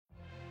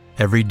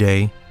Every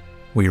day,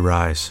 we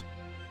rise,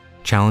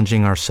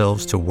 challenging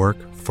ourselves to work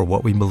for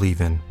what we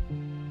believe in.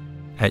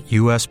 At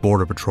U.S.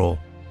 Border Patrol,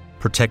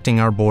 protecting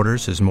our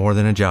borders is more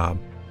than a job.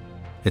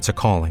 It's a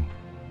calling.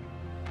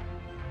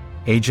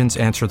 Agents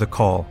answer the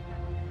call,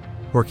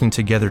 working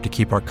together to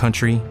keep our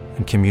country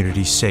and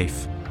communities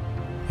safe.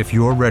 If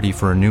you're ready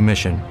for a new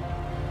mission,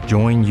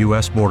 join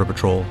U.S. Border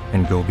Patrol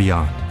and go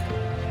beyond.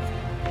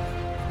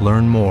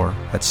 Learn more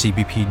at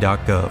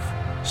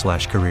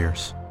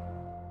cbp.gov/careers.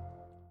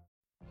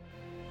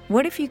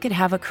 What if you could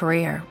have a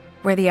career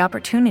where the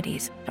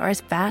opportunities are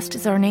as vast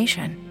as our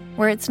nation,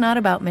 where it's not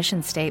about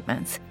mission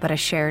statements, but a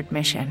shared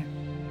mission?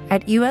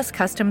 At U.S.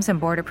 Customs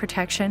and Border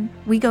Protection,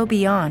 we go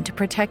beyond to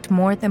protect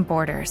more than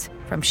borders.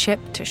 From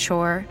ship to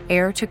shore,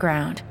 air to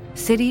ground,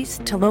 cities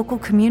to local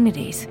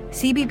communities,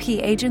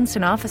 CBP agents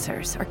and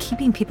officers are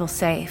keeping people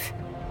safe.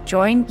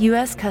 Join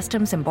U.S.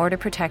 Customs and Border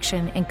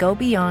Protection and go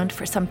beyond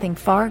for something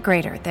far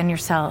greater than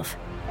yourself.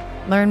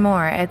 Learn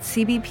more at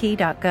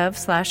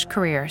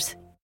cbp.gov/careers.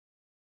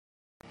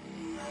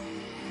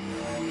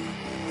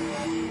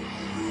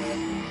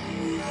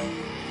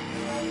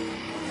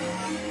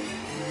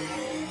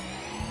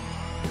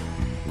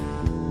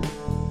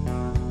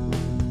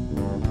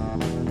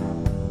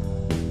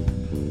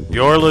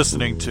 You're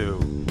listening to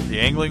the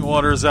Angling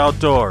Waters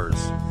Outdoors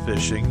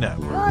Fishing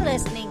Network. You're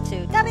listening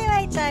to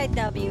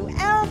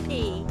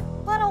WHIWLP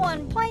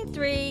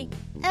 101.3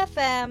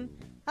 FM,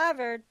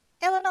 Harvard,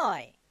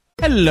 Illinois.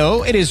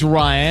 Hello, it is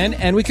Ryan,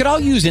 and we could all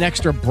use an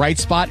extra bright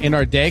spot in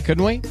our day,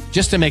 couldn't we?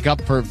 Just to make up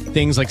for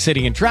things like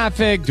sitting in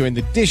traffic, doing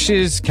the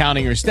dishes,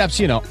 counting your steps,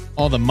 you know,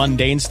 all the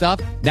mundane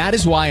stuff. That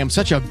is why I'm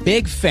such a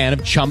big fan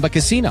of Chumba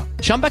Casino.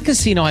 Chumba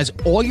Casino has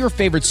all your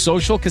favorite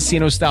social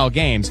casino-style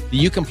games that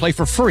you can play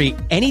for free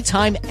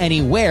anytime,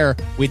 anywhere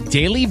with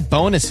daily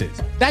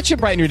bonuses. That should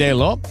brighten your day a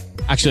little.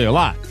 Actually, a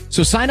lot.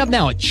 So sign up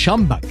now at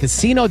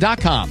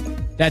ChumbaCasino.com.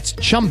 That's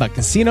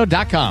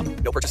ChumbaCasino.com.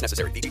 No purchase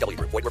necessary. VGW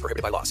Group. Void where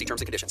prohibited by law. See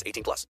terms and conditions.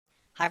 18+.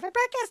 Harvard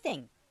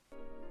Broadcasting.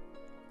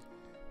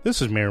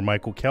 This is Mayor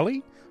Michael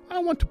Kelly. I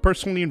want to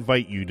personally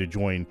invite you to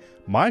join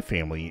my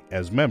family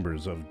as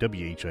members of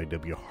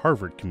WHIW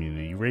Harvard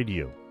Community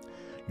Radio.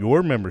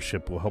 Your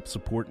membership will help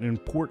support an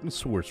important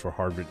source for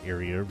Harvard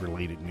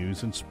area-related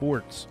news and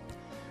sports.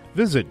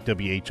 Visit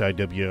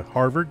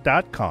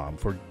WHIWHarvard.com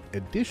for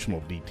additional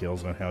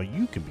details on how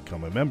you can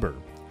become a member.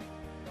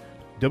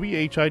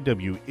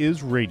 WHIW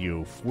is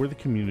radio for the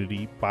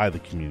community, by the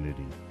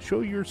community.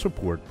 Show your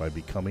support by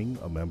becoming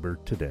a member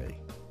today.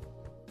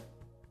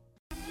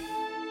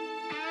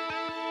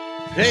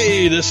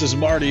 Hey, this is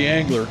Marty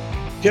Angler.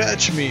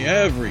 Catch me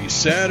every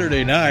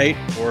Saturday night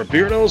for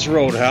Beardo's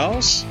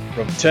Roadhouse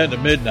from 10 to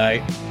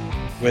midnight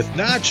with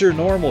not your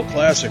normal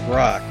classic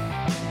rock.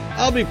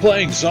 I'll be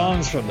playing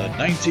songs from the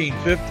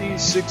 1950s,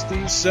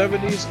 60s,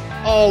 70s,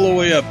 all the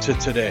way up to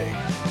today.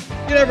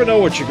 You never know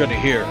what you're going to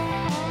hear.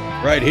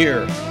 Right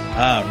here on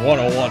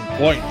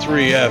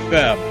 101.3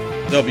 FM,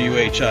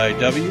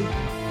 WHIW,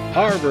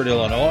 Harvard,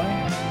 Illinois,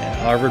 and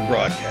Harvard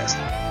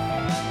Broadcasting.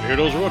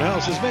 Beardo's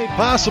Roadhouse is made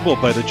possible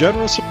by the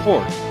generous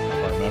support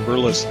of our member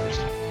listeners.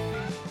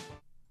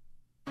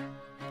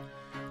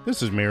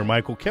 This is Mayor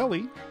Michael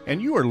Kelly,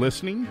 and you are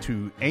listening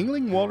to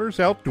Angling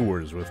Waters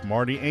Outdoors with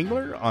Marty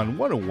Angler on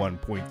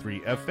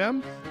 101.3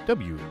 FM,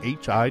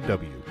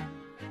 WHIW.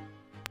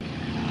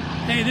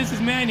 Hey, this is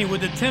Manny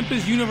with the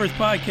Tempest Universe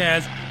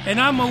Podcast, and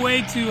I'm on my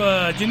way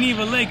to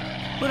Geneva Lake,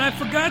 but I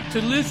forgot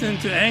to listen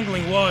to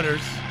Angling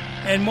Waters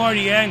and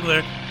Marty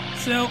Angler,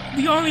 so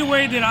the only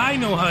way that I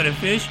know how to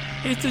fish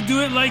is to do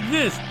it like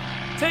this.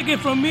 Take it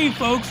from me,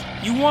 folks.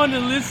 You want to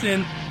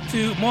listen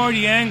to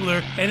Marty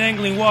Angler and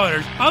Angling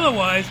Waters.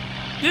 Otherwise,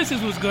 this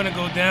is what's going to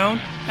go down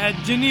at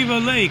Geneva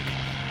Lake.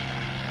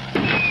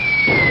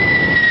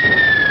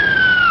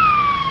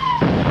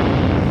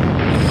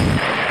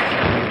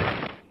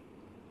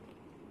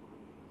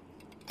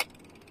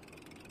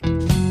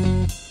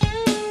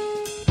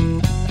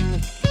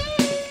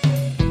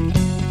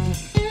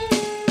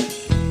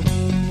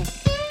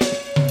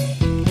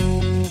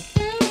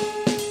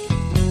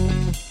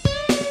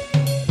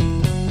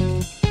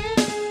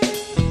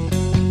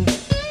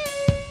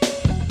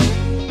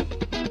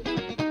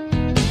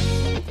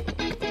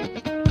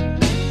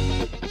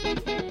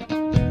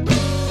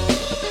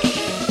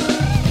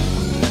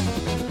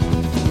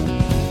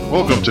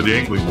 Welcome to the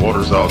Angling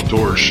Waters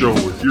Outdoors Show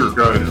with your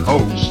guide and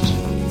host,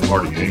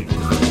 Marty Angler.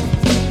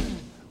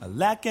 I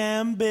lack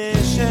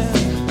ambition.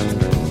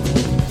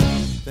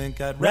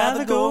 Think I'd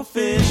rather go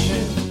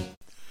fishing.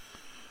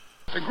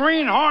 The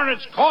Green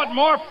Hornets caught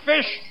more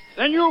fish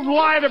than you've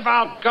lied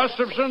about,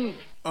 Gustafson.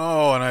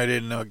 Oh, and I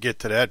didn't get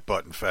to that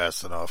button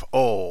fast enough.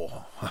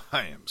 Oh,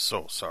 I am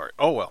so sorry.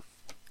 Oh, well.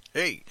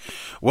 Hey,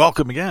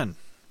 welcome again,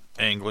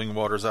 Angling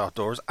Waters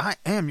Outdoors. I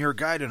am your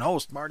guide and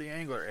host, Marty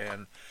Angler,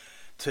 and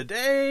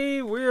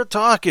today we're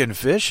talking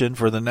fishing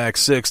for the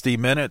next 60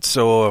 minutes.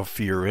 So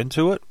if you're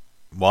into it,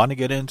 want to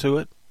get into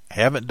it,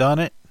 haven't done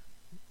it,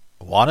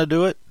 want to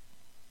do it,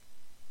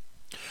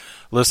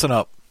 listen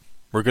up.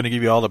 We're going to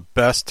give you all the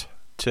best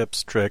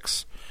tips,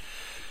 tricks,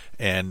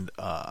 and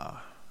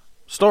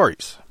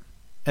stories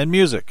and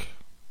music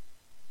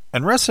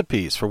and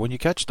recipes for when you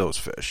catch those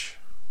fish.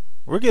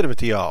 We're giving it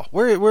to y'all.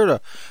 We're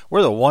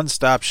the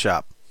one-stop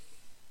shop.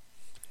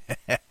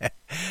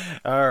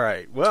 All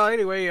right. Well,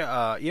 anyway,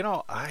 I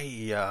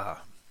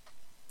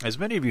as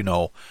many of you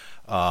know,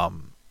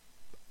 I'm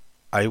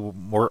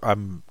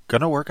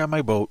gonna work on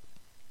my boat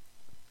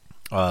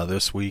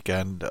this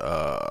weekend.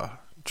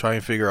 Try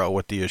and figure out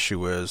what the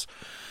issue is.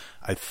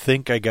 I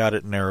think I got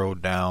it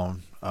narrowed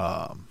down.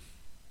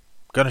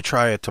 Gonna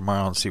try it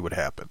tomorrow and see what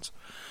happens.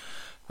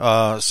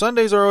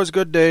 Sundays are always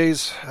good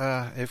days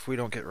if we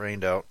don't get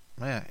rained out,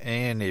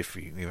 and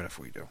even if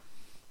we do.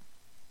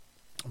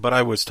 But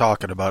I was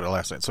talking about it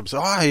last night. Somebody said,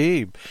 "Oh,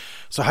 hey,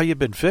 so how you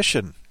been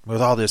fishing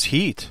with all this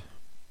heat?"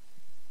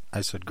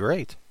 I said,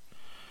 "Great."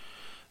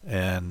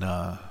 And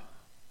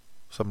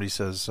somebody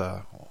says,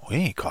 "We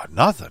ain't caught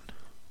nothing."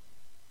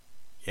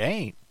 You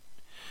ain't.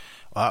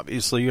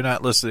 Obviously, you're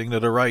not listening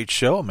to the right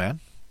show, man.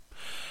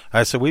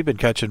 I said, we've been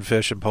catching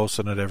fish and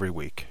posting it every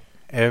week.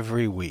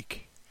 Every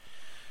week.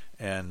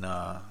 And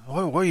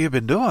what have you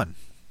been doing?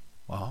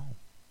 Well,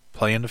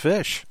 playing the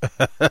fish.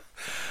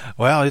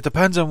 Well, it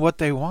depends on what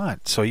they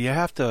want. So you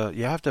have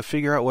to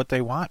figure out what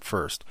they want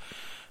first.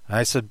 And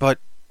I said, but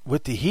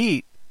with the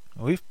heat,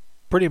 we've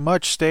pretty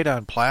much stayed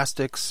on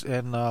plastics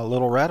and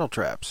little rattle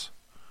traps.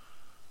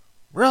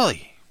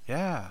 Really?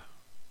 Yeah.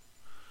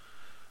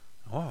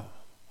 Oh,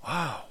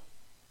 wow.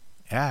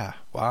 Yeah,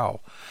 wow.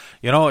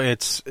 You know,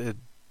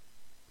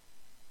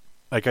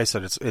 like I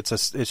said,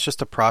 it's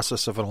just a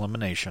process of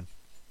elimination.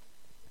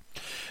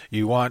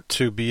 You want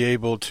to be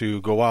able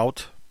to go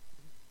out,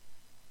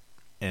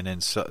 and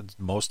in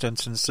most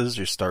instances,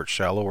 you start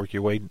shallow, work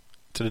your way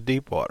to the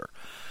deep water.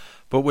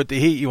 But with the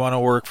heat, you want to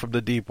work from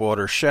the deep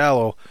water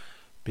shallow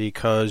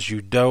because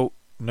you don't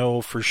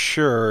know for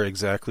sure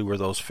exactly where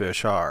those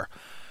fish are.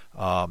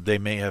 They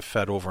may have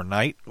fed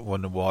overnight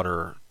when the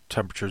water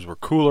temperatures were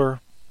cooler.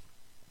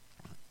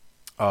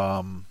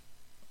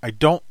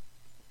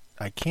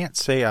 I can't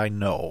say I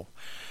know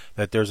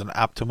that there's an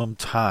optimum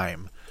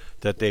time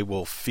that they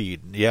will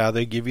feed. Yeah,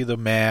 they give you the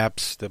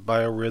maps, the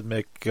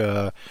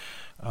biorhythmic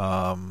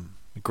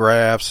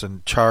graphs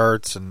and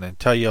charts, and they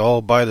tell you,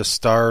 oh, by the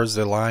stars,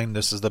 the line,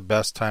 this is the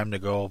best time to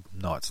go.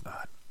 No, it's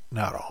not.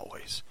 Not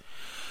always.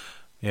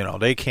 You know,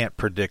 they can't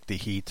predict the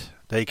heat.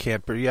 They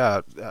can't. Yeah,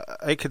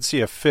 I could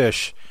see a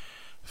fish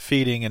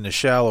feeding in the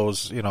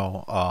shallows,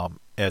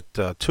 at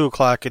 2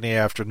 o'clock in the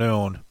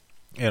afternoon,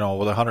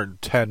 with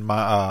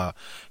 110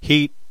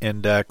 heat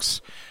index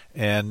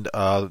and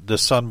the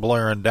sun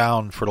blaring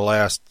down for the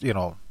last,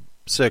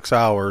 6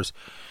 hours.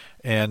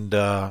 And,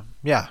 not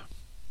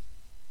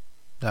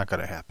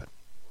going to happen.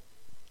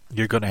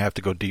 You're going to have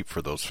to go deep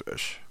for those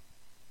fish,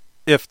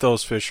 if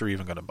those fish are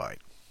even going to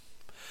bite.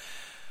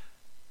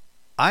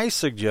 I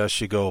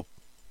suggest you go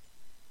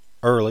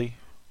early.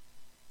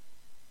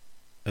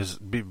 If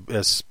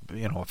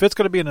it's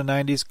going to be in the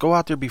 90s, go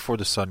out there before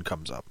the sun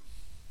comes up.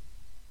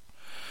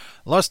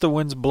 Unless the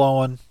wind's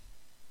blowing,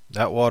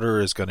 that water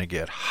is going to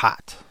get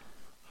hot.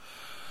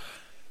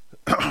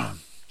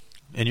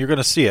 And you're going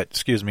to see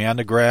it, on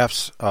the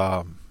graphs.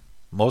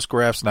 Most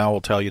graphs now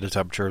will tell you the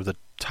temperature of the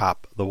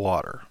top of the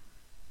water.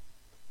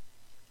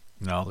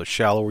 Now, the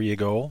shallower you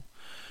go,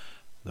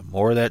 the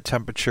more that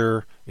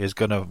temperature is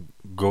going to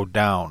go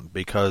down,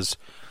 because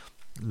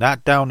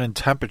not down in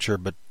temperature,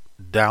 but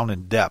down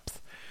in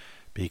depth,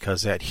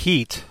 because that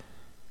heat,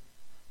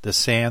 the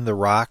sand, the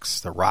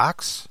rocks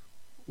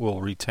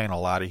will retain a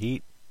lot of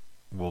heat,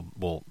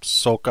 will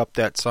soak up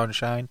that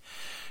sunshine,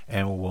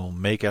 and will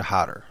make it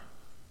hotter.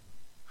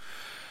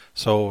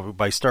 So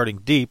by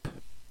starting deep,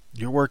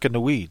 you're working the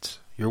weeds.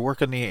 You're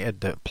working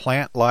the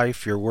plant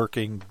life. You're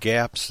working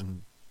gaps,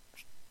 and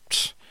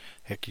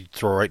heck, you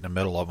throw right in the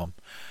middle of them.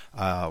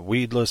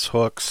 Weedless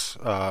hooks,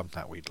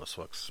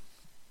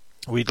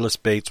 weedless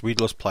baits,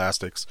 weedless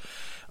plastics.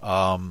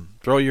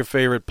 Throw your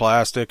favorite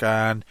plastic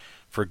on.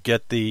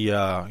 Forget the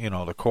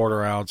the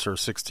 1/4 ounce or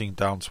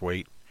 16th ounce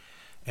weight,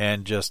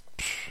 and just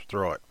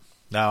throw it.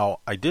 Now,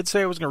 I did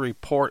say I was going to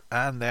report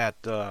on that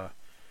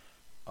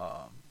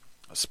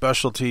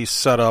specialty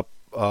setup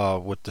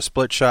with the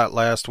split shot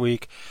last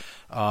week.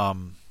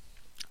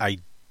 I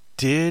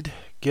did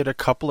get a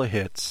couple of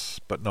hits,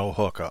 but no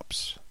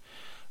hookups.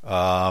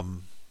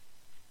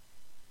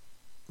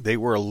 They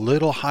were a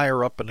little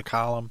higher up in the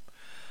column.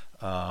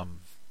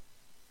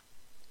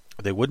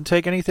 They wouldn't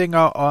take anything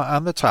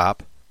on the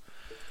top.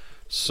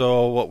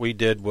 So what we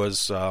did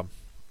was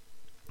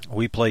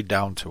we played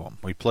down to them.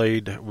 We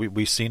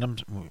seen them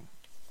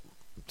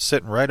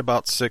sitting right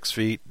about 6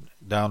 feet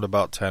down to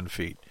about 10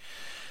 feet.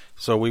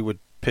 So we would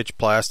pitch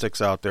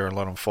plastics out there and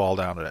let them fall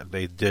down to that.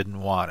 They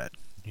didn't want it.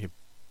 You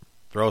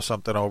throw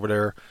something over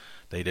there,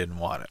 they didn't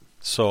want it.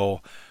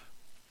 So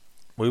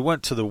we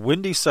went to the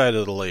windy side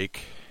of the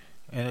lake,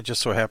 and it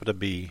just so happened to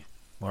be,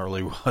 well, it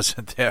really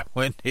wasn't that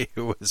windy.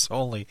 It was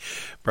only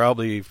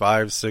probably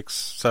 5, 6,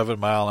 7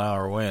 mile an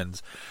hour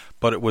winds,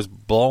 but it was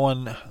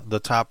blowing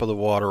the top of the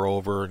water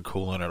over and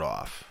cooling it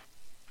off,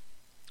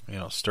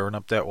 stirring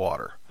up that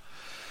water.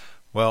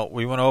 Well,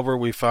 we went over,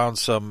 we found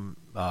some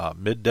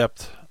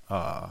mid-depth,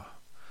 down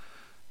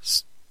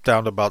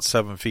to about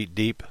 7 feet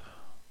deep,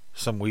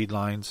 some weed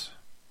lines.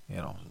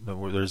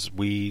 Where there's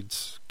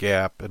weeds,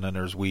 gap, and then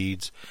there's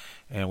weeds,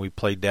 and we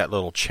played that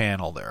little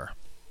channel there.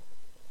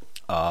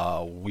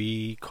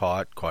 We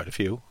caught quite a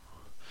few.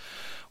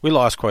 We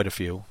lost quite a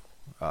few.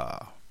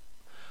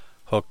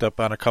 Hooked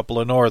up on a couple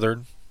of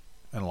northern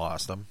and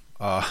lost them.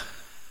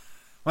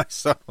 My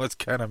son was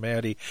kind of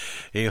mad.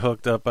 He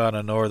hooked up on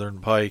a northern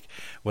pike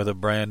with a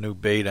brand new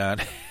bait on.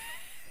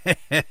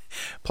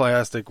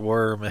 Plastic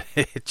worm.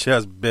 It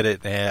just bit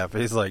it in half.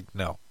 He's like,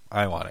 no,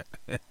 I want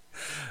it.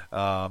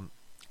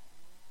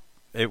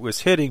 It was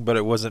hitting, but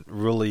it wasn't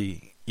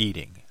really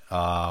eating.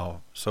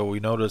 So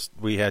we noticed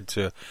we had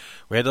to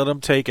let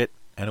them take it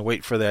and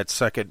wait for that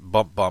second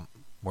bump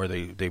where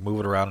they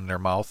move it around in their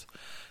mouth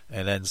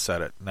and then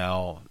set it.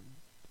 Now,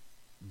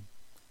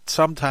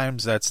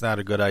 sometimes that's not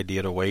a good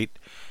idea to wait.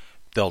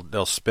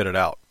 They'll spit it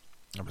out.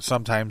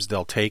 Sometimes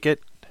they'll take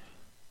it,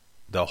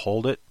 they'll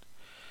hold it,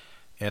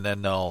 and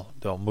then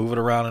they'll move it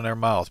around in their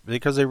mouth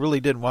because they really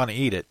didn't want to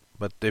eat it,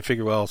 but they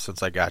figure, well,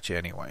 since I got you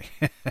anyway.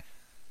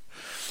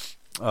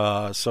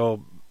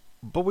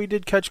 But we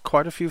did catch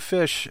quite a few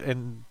fish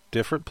in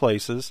different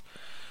places.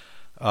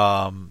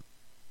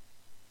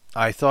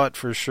 I thought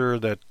for sure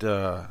that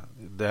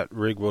that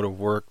rig would have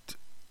worked,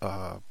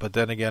 but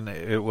then again,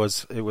 it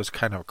was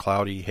kind of a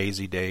cloudy,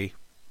 hazy day.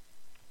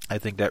 I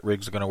think that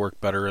rig's going to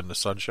work better in the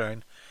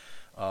sunshine.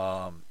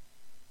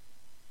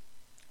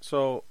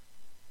 So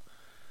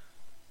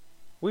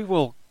we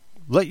will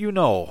let you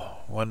know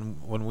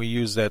when we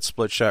use that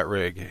split shot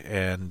rig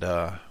and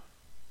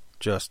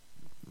just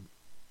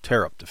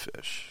tear up the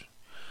fish.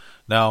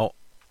 Now,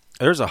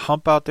 there's a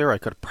hump out there. I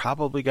could have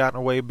probably gotten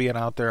away being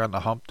out there on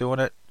the hump doing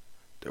it.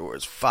 There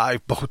was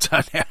 5 boats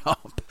on that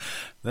hump.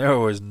 There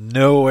was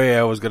no way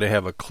I was going to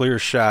have a clear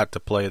shot to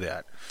play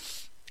that.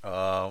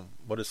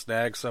 Would have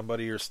snagged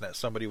somebody, or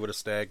somebody would have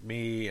snagged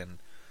me, and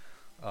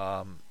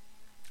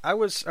I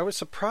was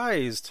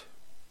surprised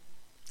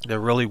there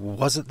really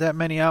wasn't that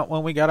many out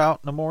when we got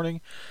out in the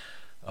morning.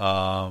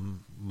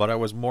 But I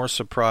was more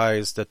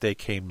surprised that they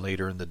came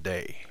later in the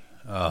day.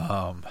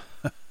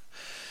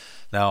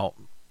 Now,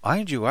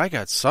 mind you, I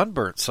got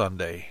sunburnt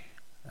Sunday,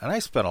 and I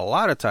spent a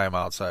lot of time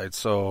outside,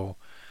 so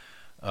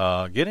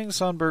getting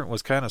sunburnt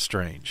was kind of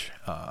strange.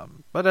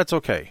 But that's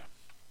okay.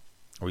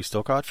 We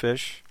still caught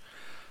fish.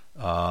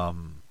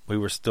 We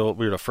were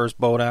the first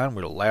boat on,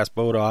 we were the last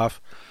boat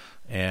off,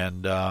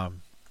 and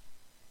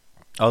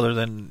other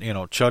than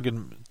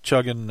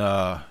chugging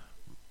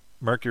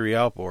Mercury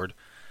outboard,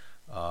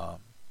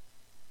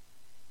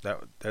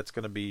 that's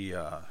going to be.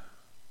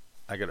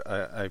 I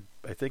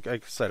think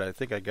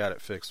I got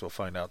it fixed. We'll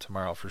find out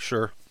tomorrow for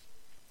sure.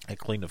 I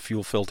cleaned the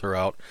fuel filter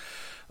out.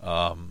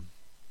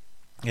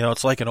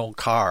 It's like an old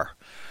car.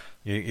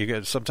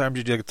 Sometimes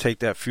you got to take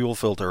that fuel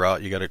filter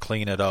out. You got to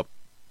clean it up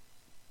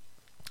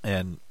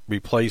and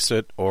replace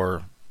it,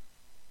 or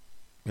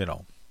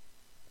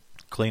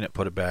clean it,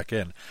 put it back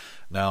in.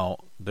 Now,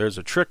 there's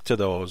a trick to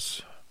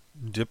those,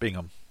 dipping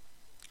them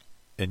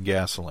in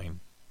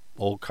gasoline.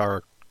 Old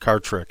car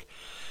trick.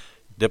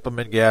 Dip them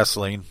in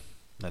gasoline,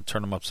 then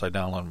turn them upside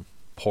down, let them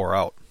pour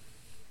out.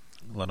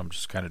 Let them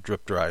just kind of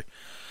drip dry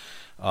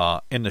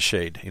in the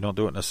shade. You don't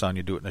do it in the sun,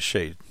 you do it in the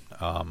shade.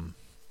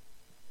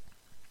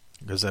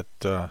 Because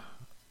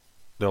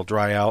they'll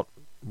dry out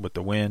with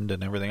the wind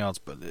and everything else,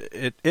 but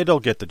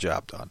it'll get the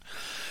job done.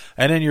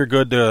 And then you're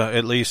good to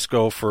at least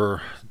go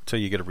till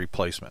you get a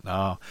replacement.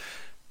 Now,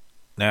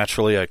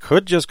 naturally, I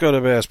could just go to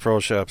Bass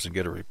Pro Shops and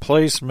get a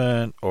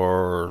replacement,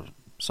 or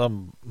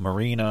some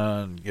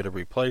marina and get a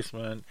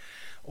replacement,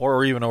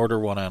 or even order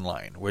one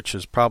online, which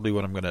is probably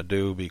what I'm going to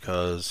do,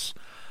 because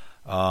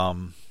I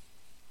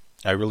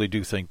really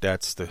do think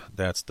that's the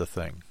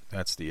thing.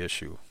 That's the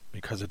issue,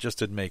 because it just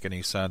didn't make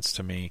any sense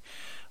to me.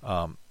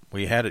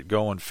 We had it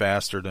going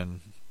faster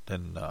than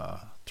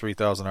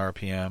 3,000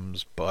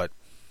 RPMs, but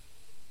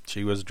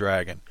she was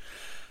dragging.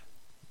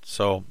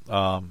 So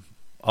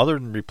other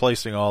than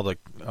replacing all the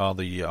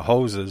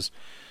hoses,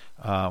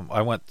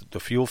 I went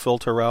the fuel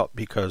filter route,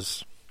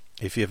 because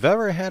if you've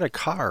ever had a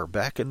car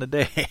back in the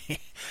day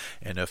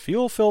and the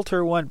fuel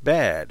filter went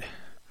bad,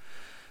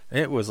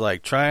 it was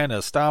like trying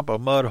to stomp a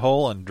mud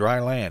hole in dry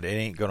land. It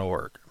ain't going to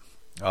work.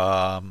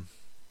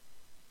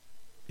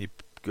 You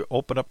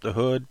open up the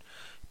hood,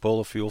 pull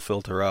the fuel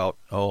filter out.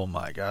 Oh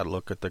my God,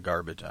 look at the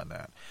garbage on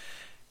that.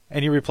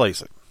 And you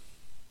replace it.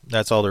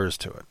 That's all there is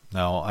to it.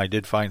 Now, I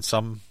did find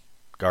some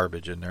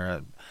garbage in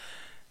there.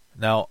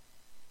 Now,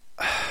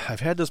 I've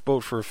had this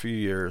boat for a few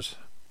years.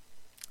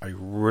 I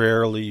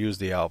rarely use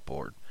the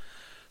outboard,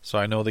 so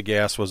I know the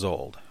gas was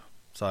old.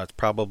 So that's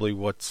probably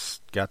what's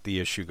got the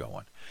issue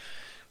going.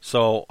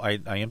 So I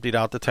emptied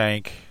out the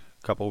tank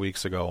a couple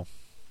weeks ago,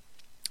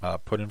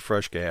 put in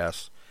fresh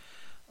gas,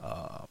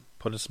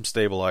 put in some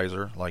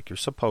stabilizer like you're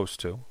supposed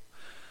to,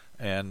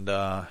 and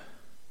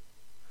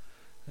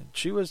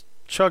she was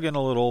chugging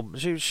a little.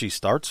 She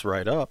starts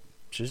right up.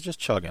 She's just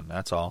chugging,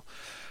 that's all.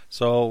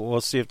 So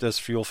we'll see if this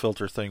fuel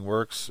filter thing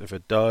works. If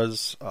it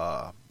does,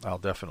 I'll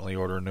definitely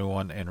order a new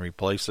one and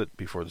replace it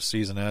before the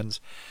season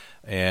ends.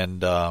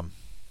 And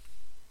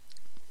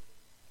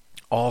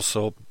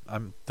also,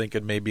 I'm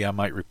thinking maybe I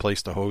might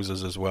replace the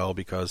hoses as well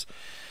because,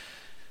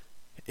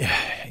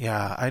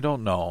 yeah, I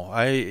don't know.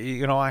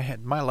 I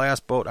had my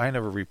last boat. I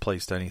never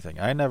replaced anything.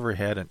 I never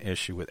had an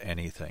issue with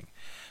anything.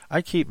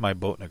 I keep my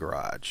boat in the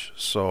garage,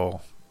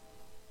 so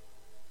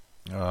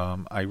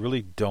I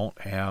really don't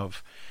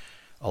have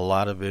a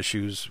lot of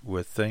issues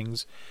with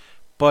things.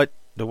 But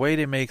the way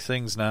they make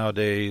things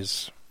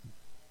nowadays,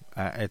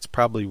 it's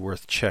probably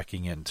worth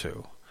checking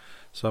into.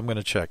 So I'm going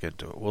to check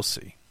into it. We'll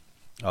see.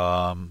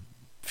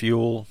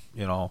 Fuel,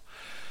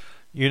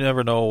 you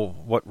never know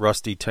what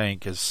rusty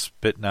tank is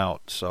spitting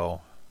out.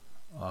 So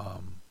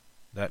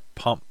that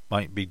pump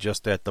might be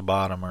just at the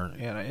bottom, or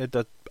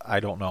I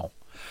don't know.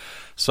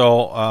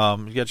 So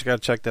you got to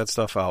check that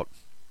stuff out.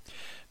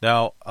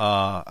 Now,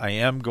 I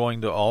am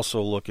going to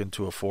also look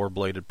into a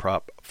 4-bladed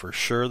prop for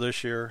sure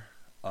this year.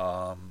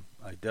 I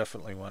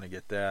definitely want to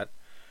get that.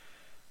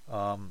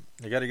 I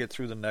got to get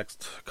through the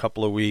next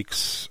couple of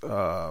weeks.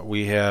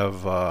 We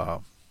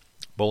have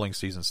bowling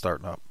season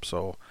starting up,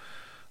 so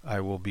I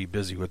will be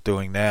busy with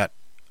doing that.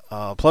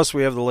 Plus,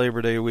 we have the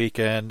Labor Day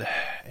weekend,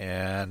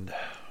 and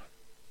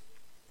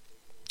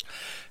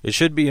it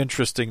should be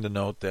interesting to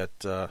note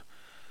that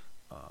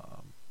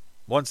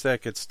once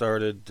that gets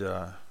started,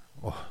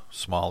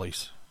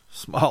 Smallies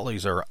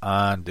are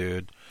on,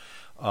 dude.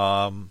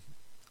 I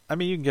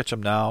mean, you can catch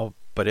them now,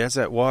 but as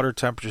that water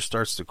temperature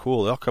starts to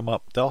cool, they'll come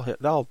up.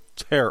 They'll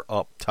tear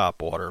up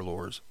top water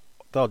lures.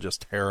 They'll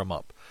just tear them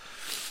up.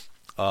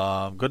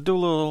 Gonna do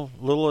a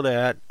little of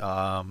that.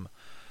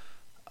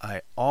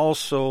 I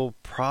also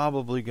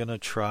probably gonna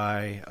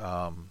try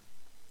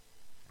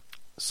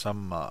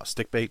some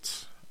stick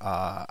baits.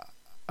 I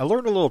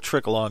learned a little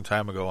trick a long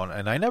time ago,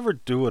 and I never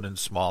do it in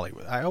smallie.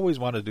 I always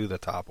want to do the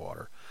top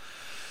water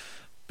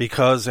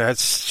because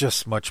that's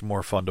just much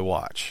more fun to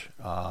watch.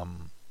 I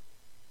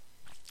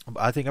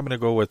think I'm going to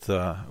go with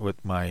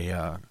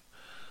my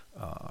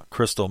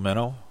crystal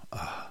minnow.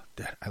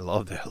 I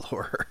love that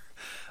lure.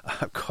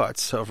 I've caught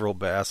several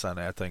bass on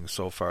that thing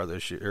so far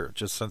this year,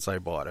 just since I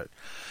bought it.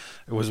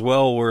 It was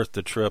well worth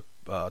the trip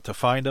to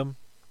find them.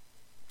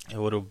 It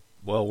would have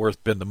well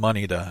worth been the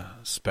money to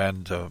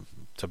spend to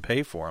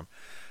pay for them,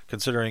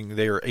 considering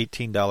they are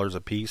 $18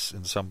 a piece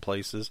in some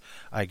places.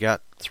 I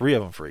got 3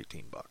 of them for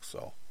 $18.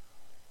 So,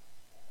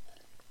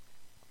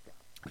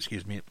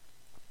 excuse me.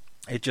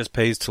 It just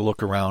pays to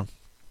look around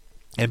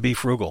and be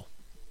frugal.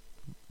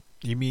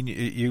 You mean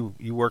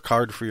you work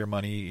hard for your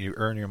money, you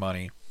earn your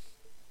money.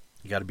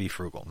 You got to be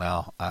frugal.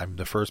 Now, I'm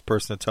the first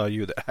person to tell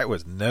you that I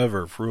was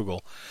never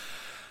frugal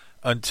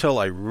until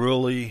I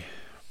really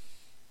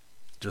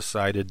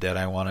decided that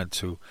I wanted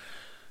to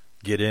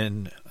get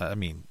in. I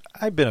mean,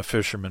 I've been a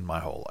fisherman my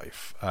whole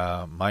life.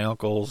 My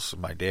uncles,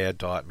 my dad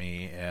taught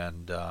me,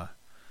 and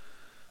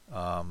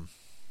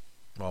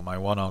my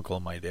one uncle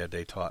and my dad,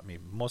 they taught me,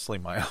 mostly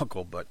my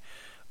uncle, but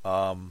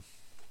and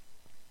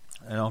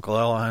Uncle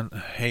Ellen,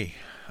 hey,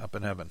 up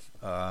in heaven,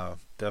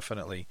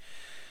 definitely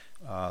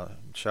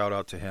shout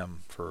out to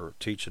him for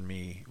teaching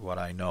me what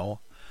I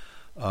know.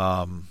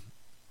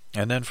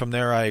 And then from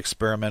there, I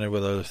experimented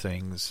with other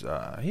things.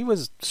 He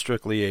was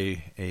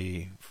strictly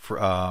a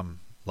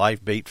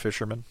live bait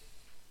fisherman.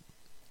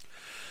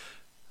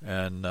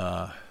 And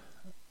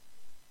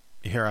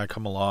here I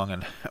come along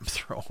and I'm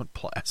throwing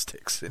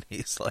plastics, and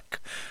he's like,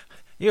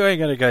 "You ain't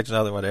gonna catch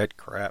another one of that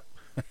crap."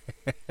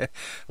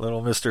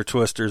 Little Mr.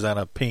 Twisters on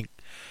a pink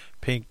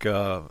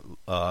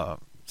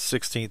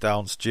 16th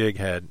ounce jig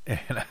head,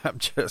 and I'm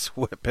just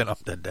whipping them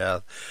to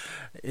death.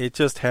 It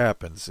just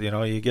happens,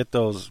 you get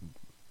those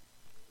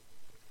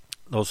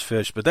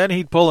fish, but then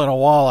he'd pull in a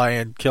walleye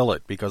and kill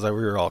it because we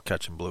were all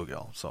catching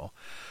bluegill. So,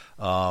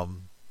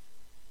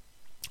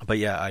 but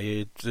yeah,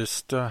 I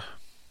just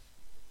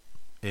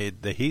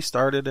he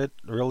started it,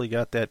 really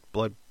got that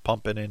blood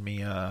pumping in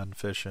me on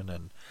fishing,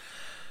 and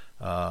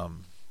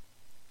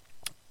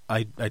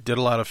I did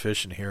a lot of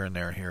fishing here and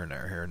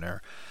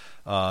there.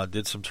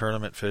 Did some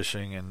tournament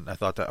fishing, and I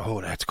thought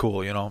that's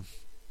cool, you know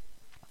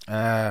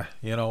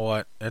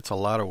what? It's a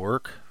lot of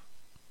work,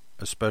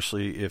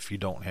 especially if you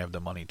don't have the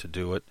money to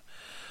do it.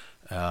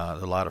 A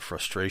lot of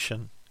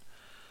frustration.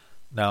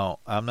 Now,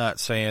 I'm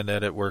not saying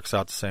that it works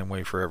out the same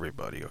way for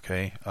everybody,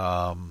 okay?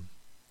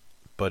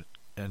 But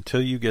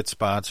until you get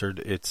sponsored,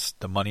 it's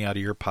the money out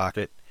of your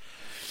pocket,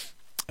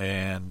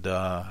 and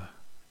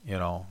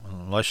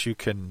unless you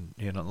can,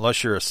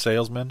 unless you're a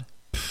salesman,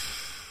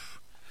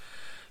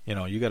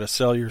 you got to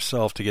sell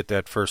yourself to get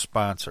that first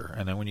sponsor.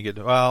 And then when you get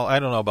I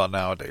don't know about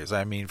nowadays.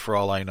 I mean, for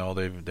all I know,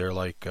 they're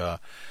like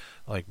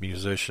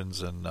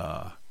musicians and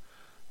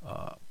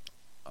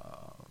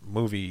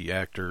movie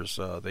actors.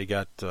 They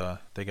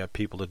got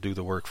people to do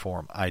the work for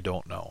them. I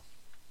don't know.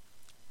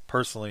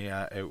 Personally,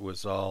 it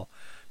was all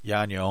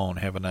on your own.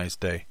 Have a nice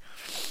day.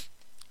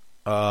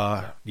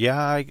 I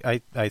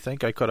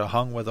think I could have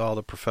hung with all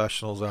the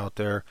professionals out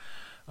there,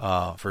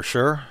 for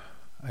sure.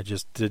 I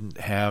just didn't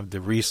have the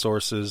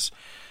resources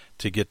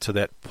to get to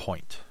that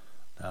point.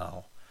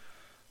 Now,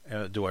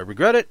 do I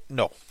regret it?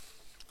 No,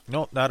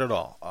 not at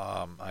all.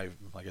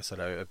 Like I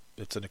said,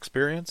 it's an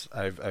experience.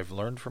 I've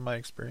learned from my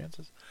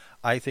experiences.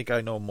 I think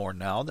I know more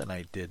now than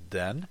I did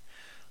then,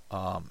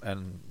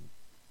 and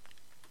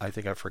I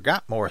think I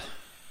forgot more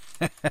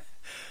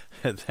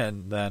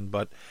than then.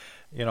 But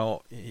you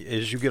know,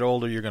 as you get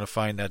older, you're going to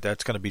find that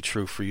that's going to be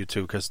true for you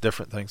too, because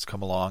different things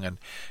come along and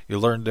you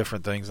learn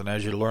different things. And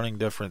as you're learning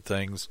different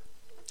things,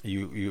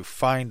 you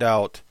find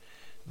out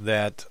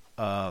that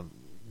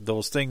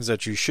those things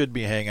that you should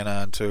be hanging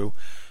on to,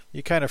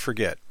 you kind of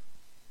forget.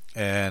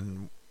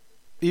 And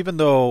even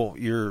though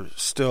you're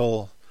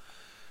still,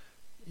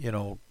 you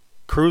know,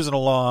 cruising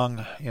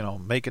along, you know,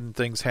 making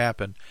things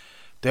happen,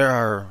 there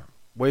are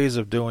ways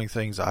of doing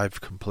things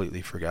I've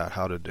completely forgot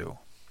how to do.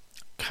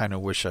 Kind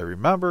of wish I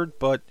remembered,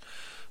 but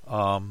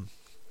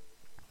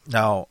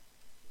now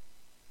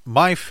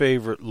my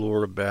favorite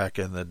lure back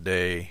in the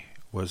day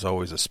was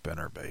always a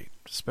spinnerbait.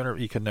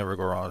 You can never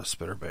go wrong with a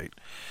spinnerbait.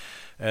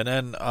 And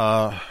then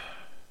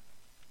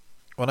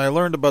when I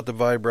learned about the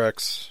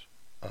Vibrex,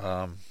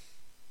 I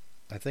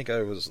think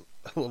I was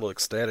a little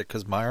ecstatic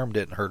because my arm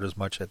didn't hurt as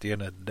much at the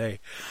end of the day.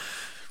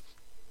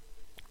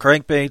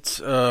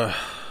 Crankbaits,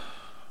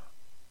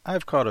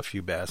 I've caught a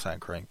few bass on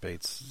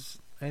crankbaits.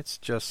 It's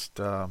just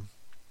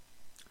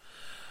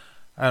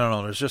I don't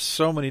know, there's just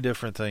so many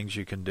different things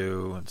you can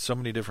do and so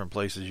many different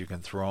places you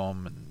can throw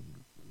them,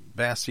 and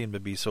bass seem to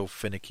be so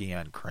finicky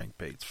on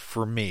crankbaits.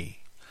 For me,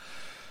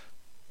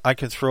 I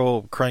can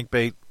throw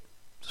crankbait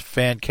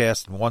fan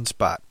cast in one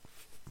spot,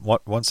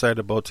 one side of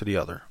the boat to the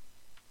other,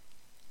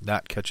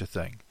 not catch a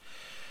thing.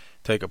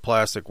 Take a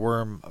plastic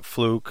worm, a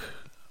fluke,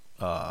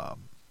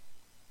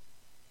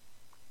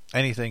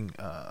 anything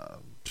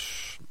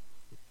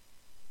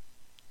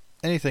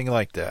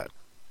like that.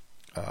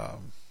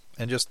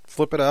 And just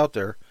flip it out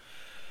there,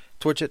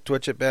 twitch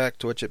it back,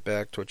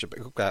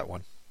 got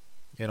one.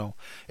 You know,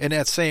 in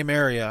that same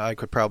area, I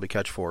could probably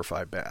catch 4 or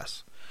 5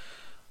 bass.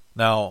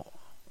 Now,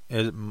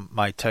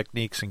 my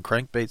techniques and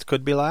crankbaits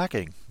could be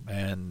lacking,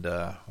 and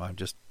I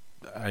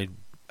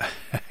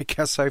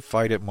guess I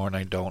fight it more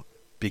than I don't,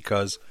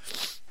 because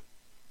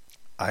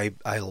I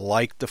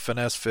like the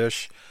finesse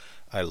fish.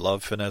 I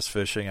love finesse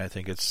fishing. I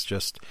think it's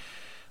just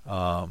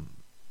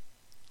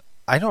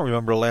I don't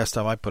remember the last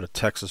time I put a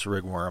Texas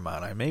rig worm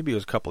on. Maybe it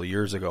was a couple of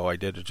years ago. I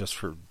did it just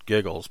for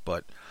giggles,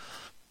 but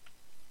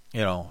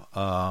you know,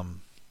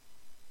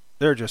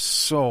 there are just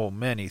so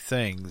many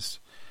things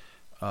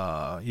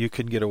you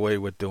can get away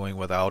with doing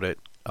without it.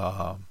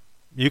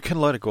 You can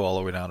let it go all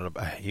the way down to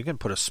the. You can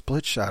put a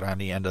split shot on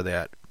the end of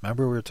that.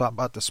 Remember we were talking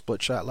about the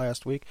split shot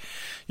last week?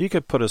 You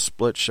could put a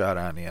split shot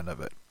on the end of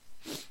it.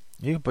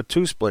 You can put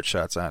 2 split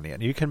shots on the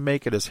end. You can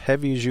make it as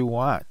heavy as you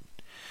want,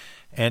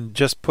 and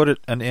just put it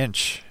an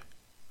inch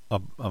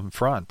up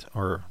front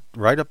or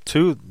right up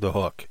to the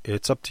hook.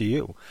 It's up to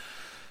you.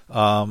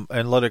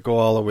 And let it go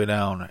all the way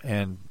down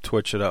and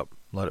twitch it up,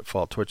 let it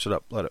fall, twitch it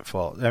up, let it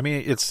fall. I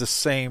mean, it's the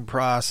same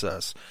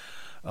process.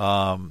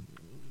 Now,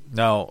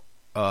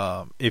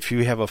 if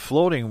you have a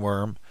floating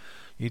worm,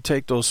 you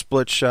take those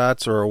split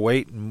shots or a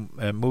weight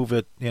and move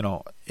it,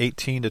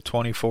 18 to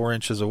 24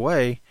 inches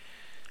away.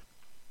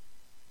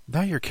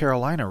 Now you're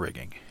Carolina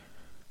rigging.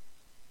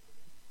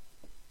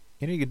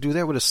 You can do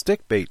that with a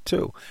stick bait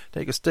too.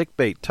 Take a stick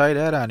bait, tie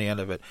that on the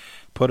end of it,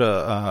 put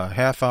a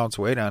half-ounce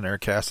weight on there,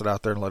 cast it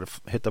out there, and let it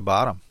hit the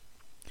bottom.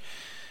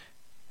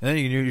 And then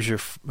you can use your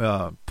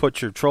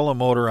put your trolling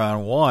motor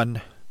on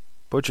one,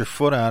 put your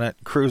foot on it,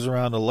 cruise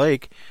around the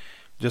lake,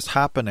 just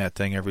hopping that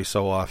thing every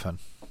so often,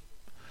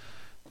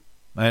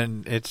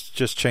 and it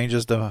just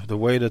changes the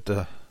way that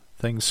the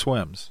thing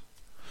swims.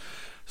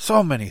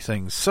 So many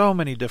things, so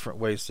many different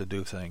ways to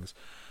do things.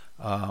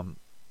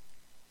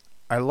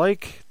 I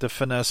like the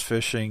finesse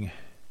fishing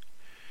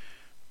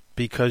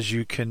because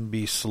you can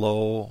be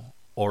slow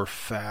or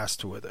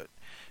fast with it.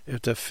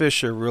 If the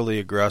fish are really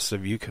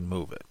aggressive, you can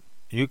move it.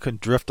 You can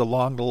drift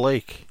along the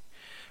lake,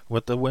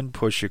 with the wind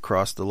push you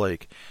across the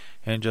lake,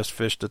 and just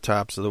fish the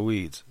tops of the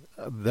weeds.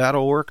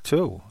 That'll work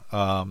too.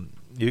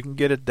 You can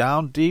get it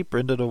down deeper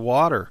into the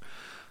water,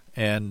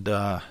 and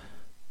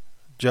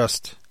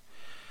just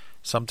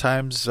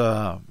sometimes,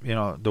 the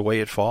way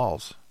it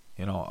falls.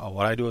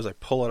 What I do is I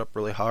pull it up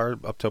really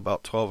hard up to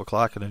about 12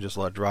 o'clock and then just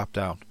let it drop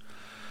down.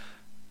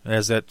 And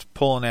as that's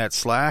pulling that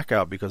slack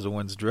out because the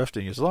wind's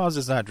drifting, as long as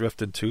it's not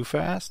drifting too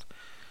fast,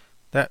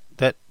 that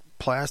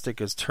plastic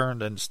has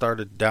turned and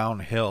started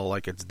downhill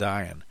like it's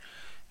dying.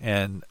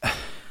 And,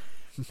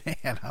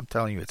 man, I'm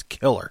telling you, it's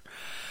killer.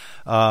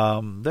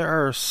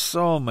 There are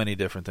so many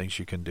different things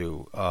you can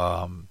do.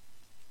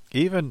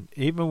 Even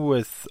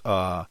with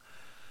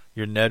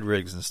your Ned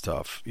rigs and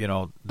stuff,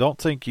 don't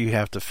think you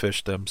have to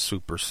fish them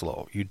super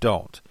slow. You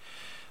don't.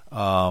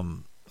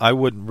 I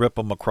wouldn't rip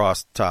them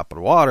across the top of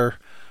the water,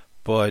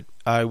 but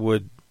I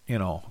would,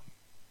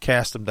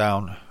 cast them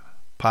down,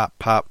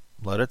 pop,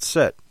 let it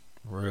sit,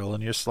 reel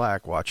in your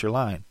slack, watch your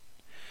line,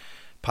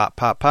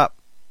 pop,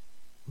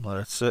 let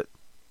it sit,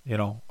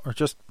 or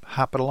just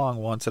hop it along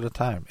once at a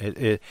time.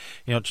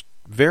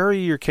 Vary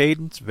your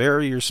cadence,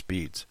 vary your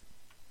speeds.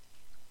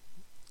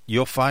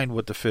 You'll find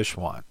what the fish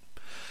want.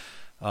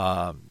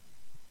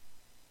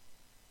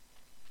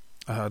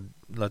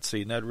 Let's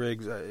see, Ned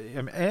rigs,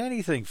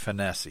 anything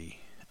finessey.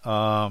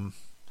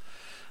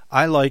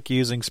 I like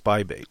using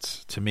spy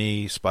baits. To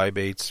me, spy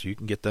baits, you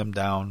can get them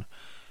down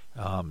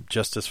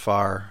just as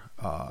far.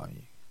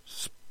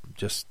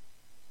 Just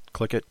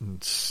click it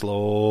and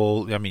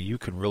slow. You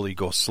can really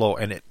go slow,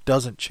 and it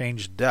doesn't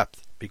change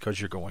depth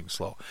because you're going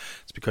slow.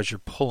 It's because you're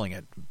pulling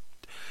it.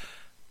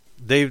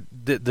 The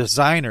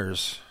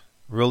designers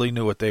really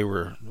knew what they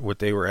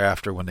were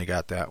after when they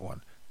got that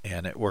one,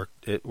 and it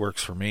worked. It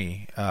works for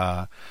me.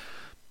 I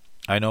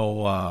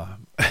know.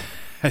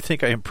 I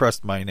think I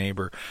impressed my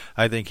neighbor.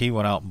 I think he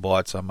went out and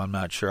bought some. I'm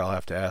not sure. I'll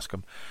have to ask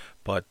him.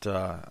 But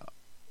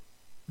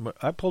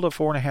I pulled a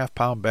 4.5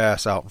 pound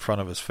bass out in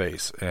front of his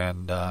face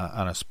and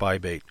on a spy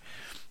bait,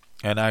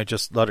 and I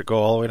just let it go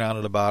all the way down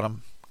to the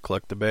bottom.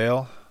 Clicked the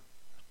bail,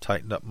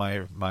 tightened up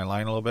my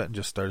line a little bit, and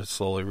just started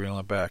slowly reeling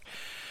it back.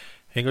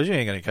 He goes, "You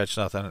ain't gonna catch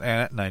nothing."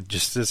 And I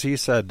just as he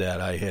said that,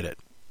 I hit it.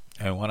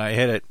 And when I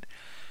hit it,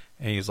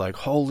 he's like,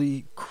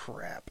 "Holy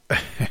crap!"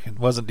 It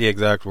wasn't the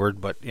exact word,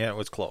 but yeah, it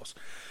was close.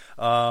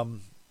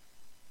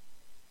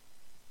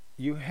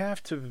 You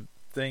have to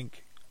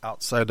think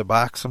outside the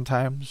box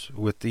sometimes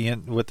with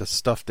the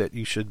stuff that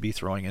you should be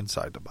throwing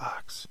inside the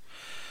box.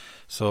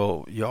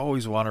 So you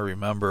always want to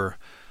remember,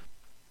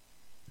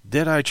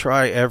 did I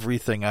try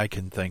everything I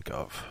can think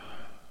of?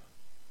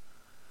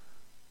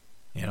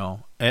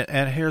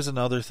 And here's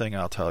another thing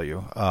I'll tell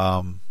you.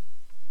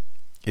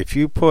 If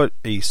you put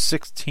a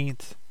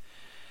 16th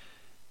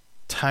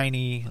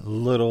tiny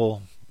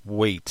little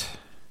weight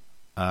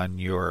on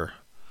your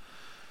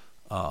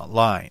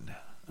line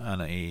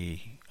on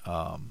a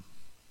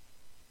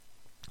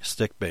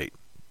stick bait,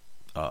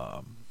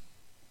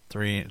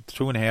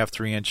 2.5,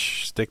 3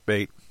 inch stick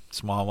bait,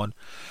 small one,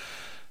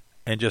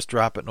 and just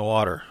drop it in the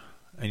water,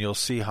 and you'll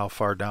see how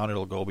far down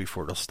it'll go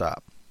before it'll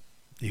stop.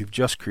 You've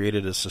just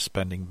created a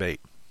suspending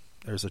bait.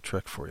 There's a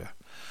trick for you.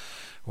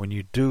 When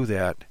you do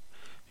that,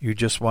 you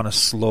just want to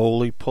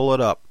slowly pull it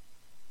up,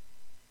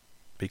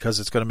 because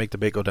it's going to make the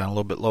bait go down a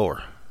little bit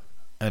lower,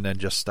 and then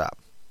just stop.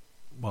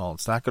 Well,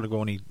 it's not going to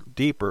go any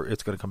deeper.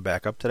 It's going to come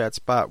back up to that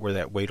spot where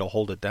that weight will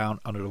hold it down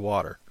under the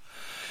water.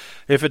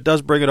 If it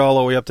does bring it all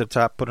the way up to the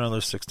top, put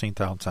another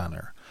 16th ounce on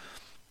there.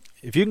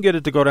 If you can get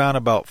it to go down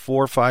about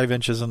 4 or 5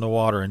 inches in the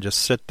water and just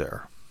sit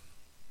there,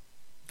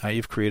 now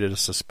you've created a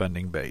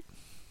suspending bait.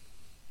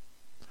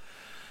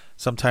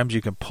 Sometimes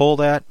you can pull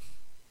that,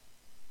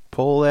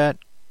 and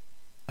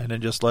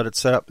then just let it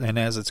set up. And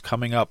as it's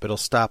coming up, it'll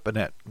stop in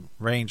that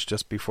range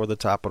just before the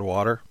top of the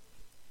water.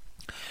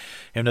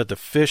 And that the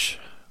fish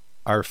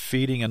are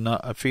feeding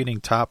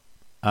top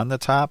on the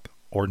top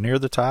or near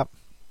the top,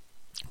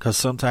 because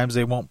sometimes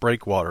they won't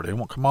break water. They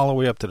won't come all the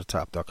way up to the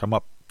top. They'll come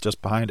up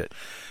just behind it.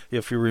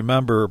 If you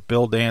remember,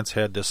 Bill Dance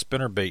had this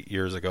spinnerbait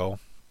years ago.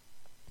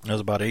 It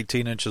was about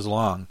 18 inches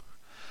long,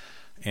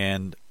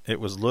 and it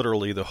was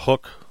literally the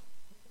hook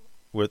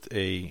with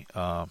a,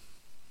 I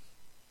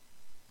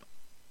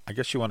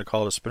guess you want to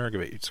call it a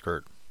spinnerbait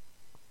skirt,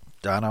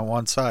 down on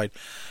one side,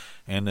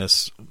 and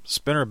this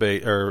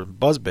spinnerbait or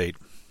buzzbait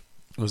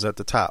was at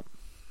the top,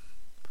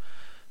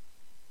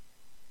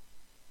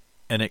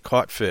 and it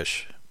caught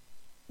fish.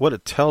 What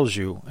it tells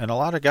you, and a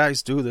lot of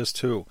guys do this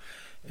too,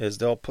 is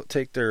they'll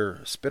take their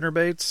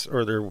spinnerbaits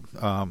or their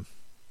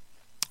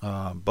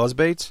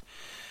buzzbaits,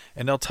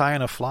 and they'll tie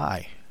in a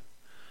fly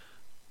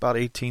about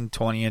 18,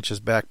 20 inches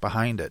back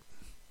behind it.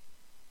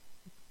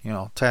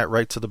 Tie it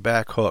right to the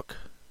back hook,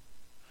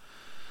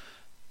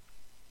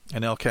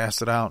 and they'll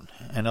cast it out,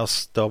 and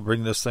they'll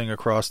bring this thing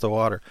across the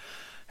water.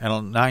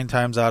 And 9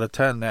 times out of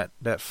 10,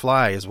 that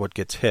fly is what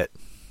gets hit,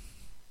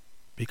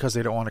 because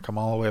they don't want to come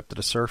all the way up to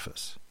the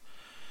surface.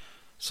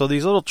 So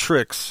these little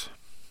tricks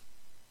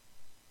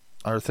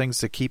are things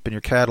to keep in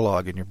your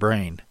catalog, in your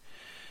brain.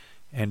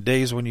 And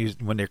days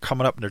when they're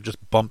coming up and they're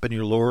just bumping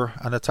your lure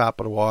on the top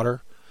of the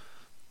water,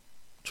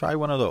 try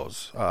one of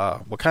those.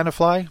 What kind of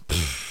fly?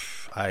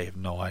 I have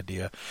no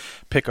idea.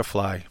 Pick a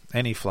fly,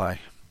 any fly.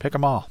 Pick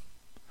them all.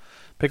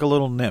 Pick a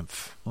little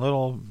nymph,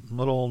 little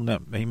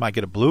nymph. You might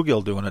get a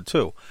bluegill doing it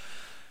too.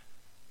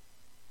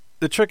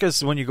 The trick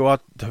is when you go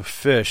out to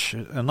fish,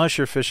 unless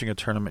you're fishing a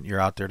tournament,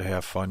 you're out there to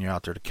have fun. You're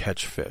out there to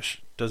catch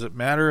fish. Does it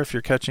matter if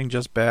you're catching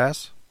just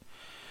bass?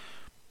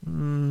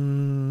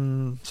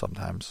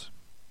 Sometimes.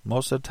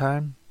 Most of the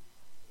time,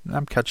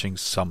 I'm catching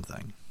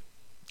something.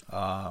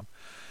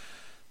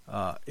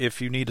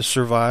 If you need to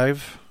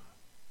survive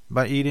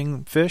by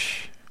eating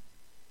fish,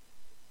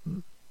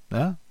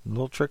 a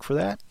little trick for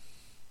that.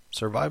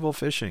 Survival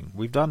fishing.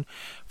 We've done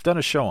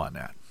a show on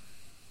that.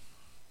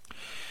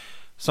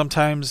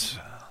 Sometimes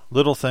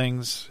little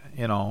things,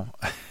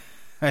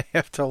 I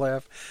have to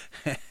laugh.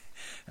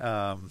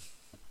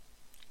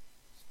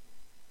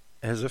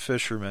 As a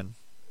fisherman,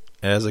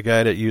 as a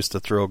guy that used to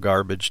throw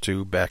garbage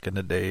to back in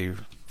the day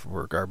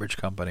for a garbage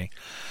company,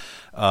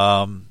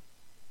 man,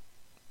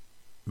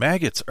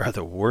 Maggots are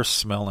the worst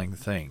smelling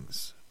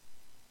things,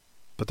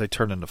 but they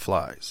turn into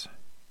flies.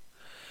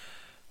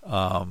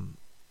 My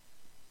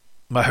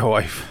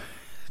wife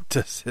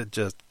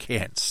just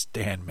can't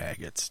stand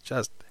maggots,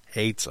 just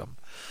hates them.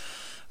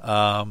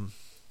 And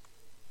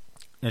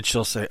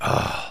she'll say,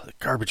 "Oh, the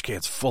garbage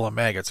can's full of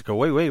maggots." I go,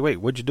 wait,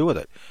 what'd you do with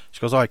it? She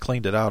goes, "Oh, I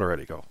cleaned it out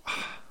already." I go,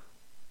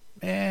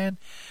 "Man,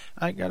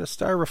 I got a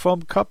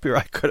styrofoam cup here.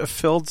 I could have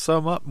filled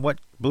some up and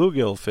went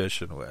bluegill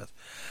fishing with."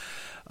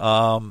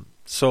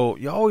 So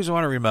you always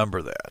want to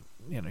remember that.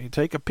 You know, you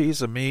take a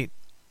piece of meat,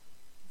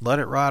 let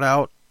it rot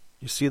out.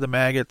 You see the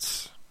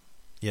maggots,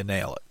 you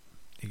nail it.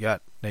 You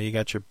got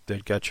your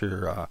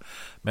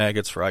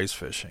maggots for ice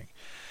fishing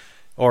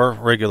or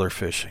regular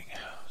fishing.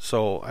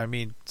 So, I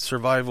mean,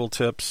 survival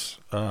tips.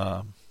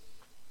 You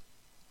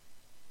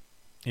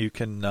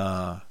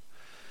can,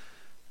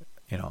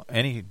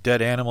 any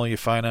dead animal you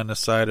find on the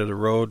side of the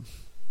road,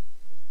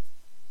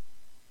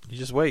 you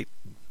just wait.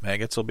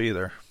 Maggots will be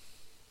there.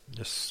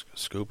 Just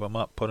scoop them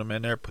up, put them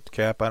in there, put the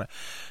cap on it,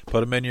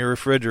 put them in your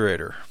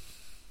refrigerator.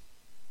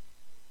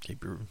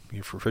 Keep your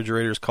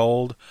refrigerators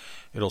cold.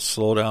 It'll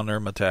slow down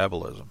their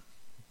metabolism.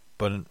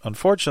 But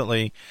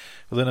unfortunately,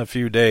 within a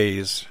few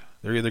days,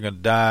 they're either going to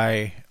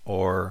die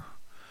or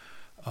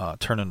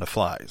turn into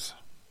flies.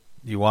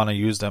 You want to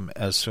use them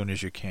as soon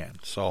as you can.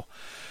 So,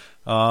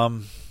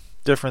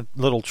 different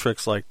little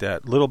tricks like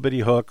that. Little bitty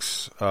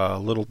hooks,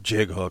 little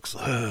jig hooks,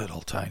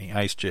 little tiny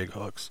ice jig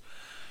hooks.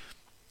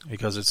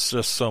 Because it's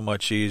just so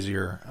much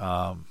easier.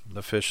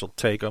 The fish will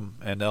take them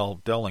and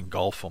they'll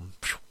engulf them.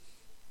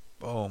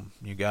 Boom,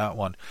 you got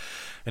one.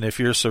 And if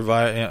you're in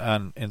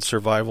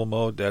survival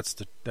mode, that's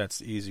the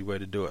easy way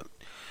to do it.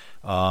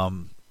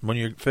 When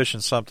you're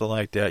fishing something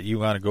like that, you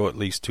want to go at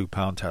least 2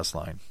 pound test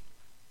line,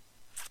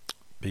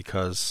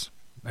 because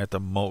at the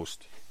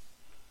most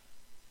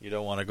you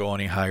don't want to go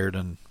any higher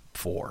than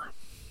 4.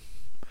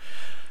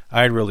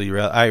 I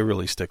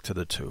really stick to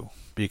the 2,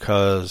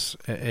 because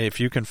if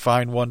you can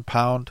find 1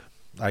 pound,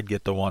 I'd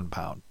get the 1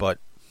 pound, but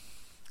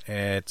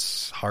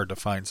it's hard to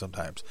find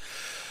sometimes.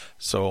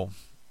 So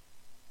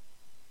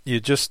you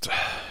just,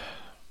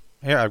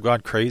 I've gone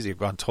crazy.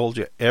 I've told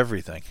you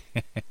everything.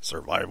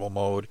 Survival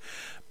mode,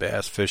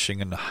 bass fishing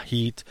in the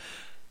heat,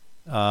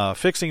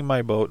 fixing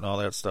my boat and all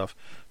that stuff.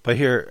 But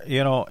here,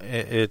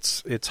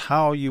 it's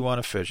how you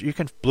want to fish. You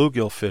can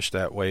bluegill fish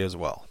that way as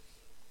well.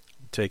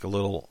 Take a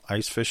little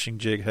ice fishing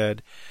jig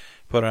head,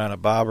 put it on a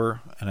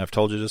bobber, and I've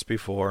told you this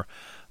before,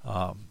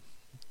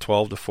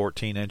 12 to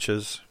 14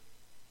 inches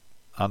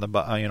on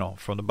the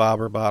from the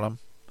bobber bottom.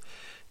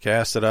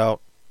 Cast it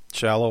out.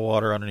 Shallow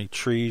water underneath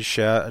trees,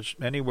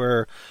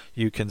 anywhere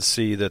you can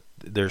see that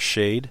there's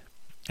shade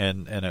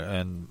and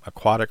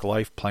aquatic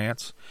life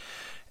plants,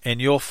 and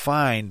you'll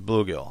find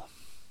bluegill.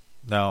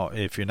 Now,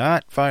 if you're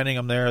not finding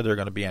them there, they're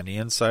going to be on the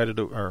inside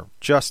or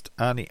just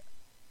on the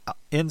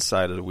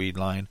inside of the weed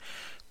line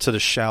to the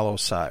shallow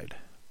side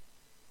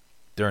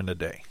during the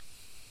day.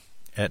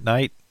 At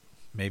night,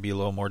 maybe a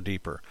little more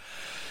deeper.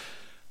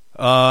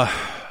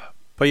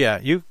 But yeah,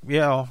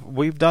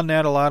 we've done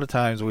that a lot of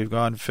times. We've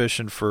gone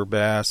fishing for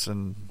bass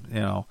and,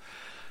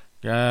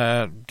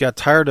 got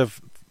tired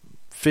of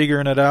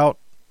figuring it out,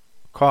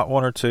 caught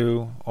 1 or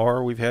 2,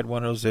 or we've had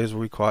one of those days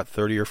where we caught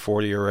 30 or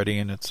 40 already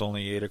and it's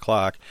only 8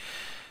 o'clock.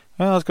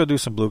 Well, let's go do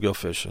some bluegill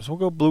fishes. We'll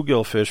go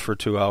bluegill fish for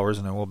 2 hours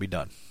and then we'll be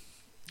done.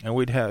 And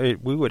we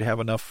would have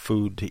enough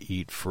food to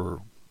eat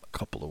for a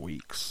couple of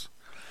weeks.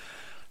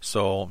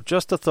 So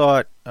just a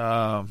thought,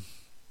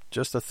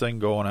 just a thing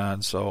going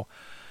on. So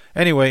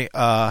anyway,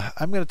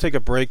 I'm going to take a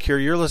break here.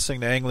 You're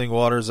listening to Angling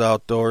Waters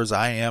Outdoors.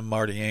 I am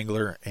Marty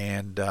Angler,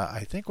 and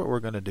I think what we're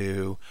going to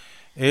do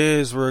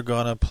is we're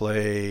going to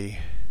play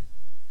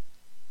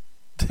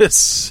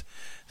this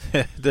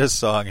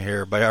song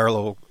here by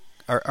Arlo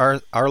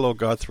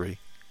Guthrie.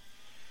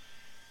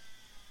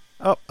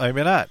 Oh,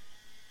 maybe not.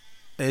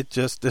 It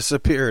just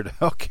disappeared.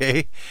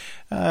 Okay,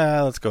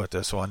 let's go with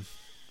this one.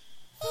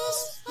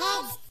 Fish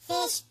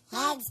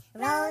heads,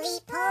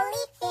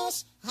 roly-poly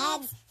fish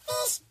heads,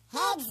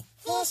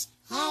 fish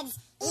heads,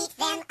 eat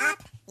them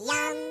up,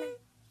 yum.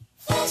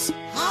 Fish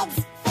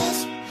heads,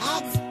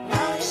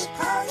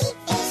 roly-poly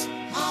fish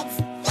heads,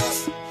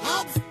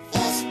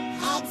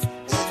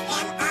 eat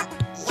them up,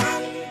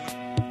 yum.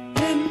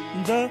 In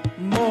the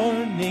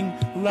morning,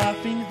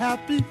 laughing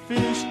happy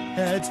fish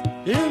heads.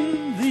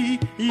 In the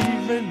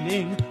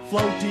evening,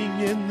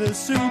 floating in the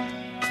soup.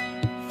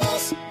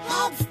 Fish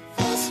heads,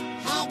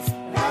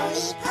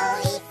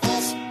 roly-poly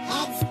fish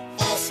heads,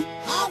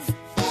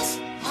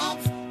 eat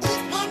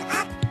them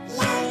up,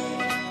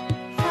 yum.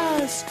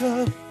 Ask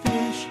a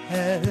fish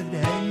head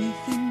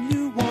anything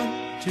you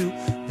want to.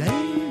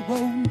 They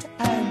won't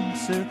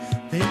answer,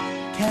 they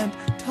can't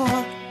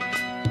talk.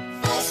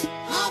 Fish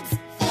heads,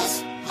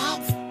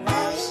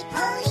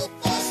 roly-poly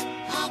fish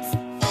heads,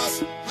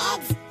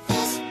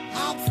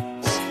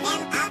 eat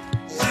them up,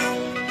 yum.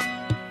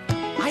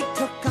 I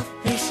took a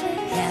fish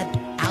head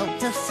out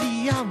to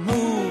see a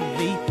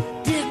movie.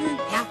 Didn't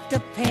have to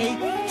pay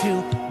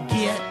to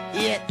get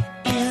it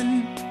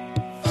in.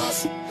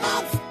 Fish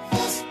heads,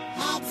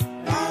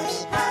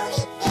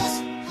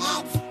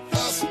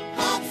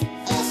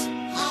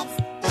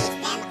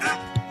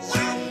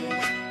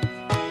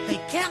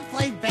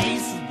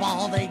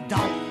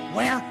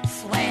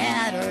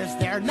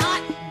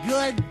 not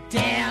good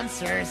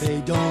dancers.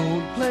 They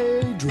don't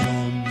play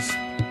drums.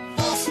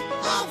 Fish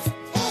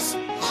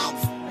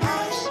heads,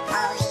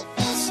 roly-poly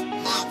fish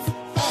heads,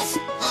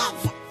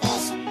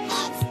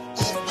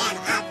 eat them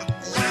up,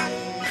 yum.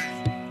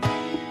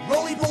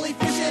 Roly-poly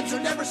fish heads are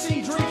never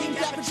seen drinking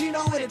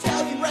cappuccino in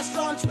Italian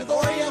restaurants with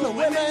Oriental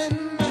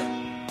women.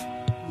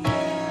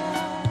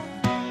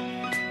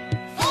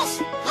 Fish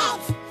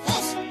heads,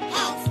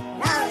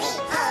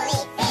 roly-poly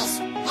fish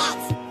heads, eat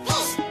them up,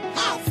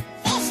 yum. Fish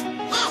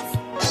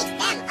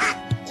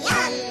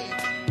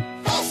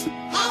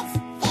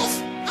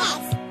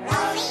heads,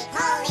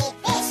 roly-poly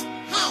fish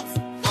heads,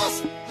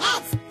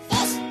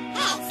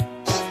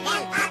 eat them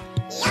up,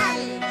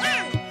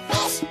 yum.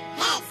 Fish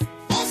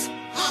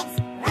heads,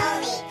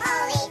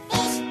 roly-poly fish heads,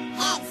 eat them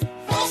up, yum.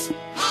 Fish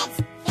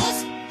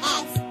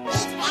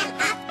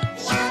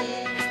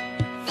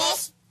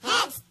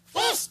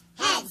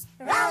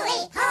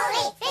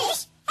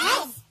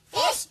heads,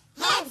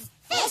 roly-poly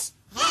fish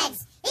heads,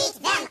 eat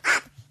them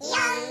up,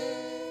 yum.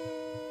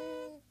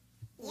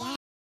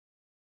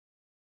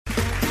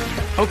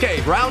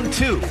 Okay, round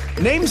two.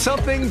 Name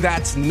something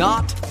that's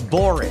not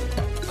boring.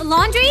 A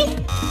laundry?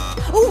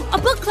 Ooh, a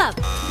book club.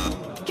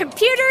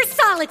 Computer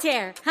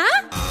solitaire,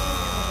 huh?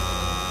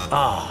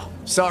 Ah,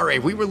 sorry,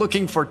 we were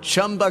looking for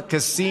Chumba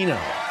Casino.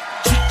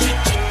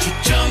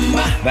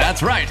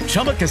 That's right,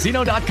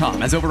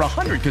 ChumbaCasino.com has over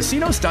 100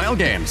 casino-style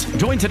games.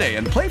 Join today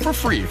and play for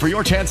free for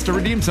your chance to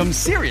redeem some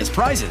serious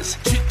prizes.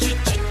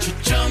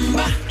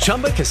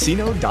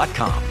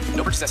 ChumbaCasino.com.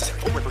 No purchase necessary.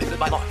 Void where prohibited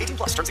by law. 18+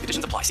 terms and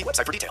conditions apply. See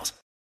website for details.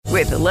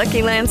 With the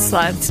Lucky Land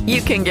Slots,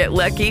 you can get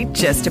lucky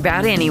just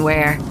about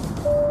anywhere.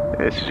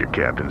 This is your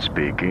captain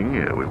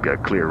speaking. We've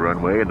got clear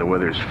runway and the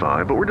weather's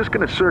fine, but we're just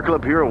going to circle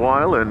up here a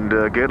while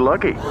and get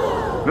lucky.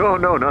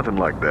 No, nothing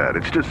like that.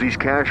 It's just these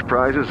cash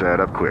prizes add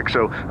up quick.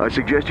 So I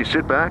suggest you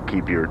sit back,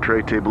 keep your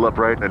tray table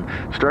upright, and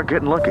start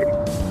getting lucky.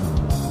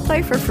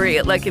 Play for free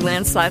at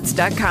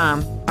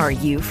LuckyLandSlots.com. Are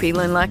you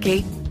feeling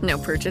lucky? No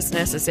purchase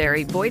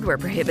necessary. Void where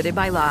prohibited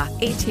by law.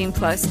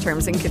 18+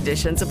 terms and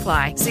conditions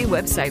apply. See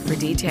website for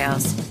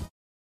details.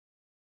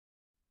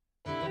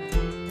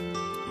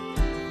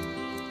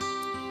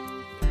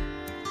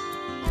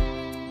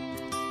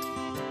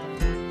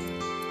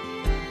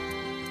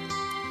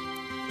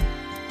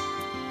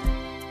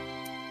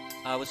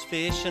 I was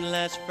fishing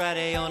last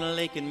Friday on a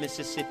lake in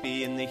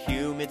Mississippi in the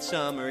humid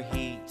summer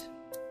heat.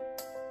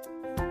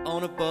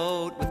 On a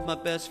boat with my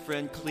best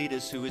friend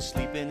Cletus, who was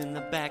sleeping in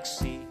the back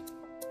seat.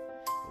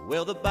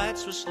 Well, the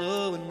bites were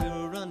slow and we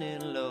were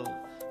running low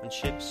on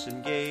chips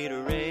and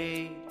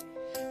Gatorade.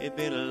 It'd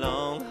been a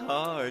long,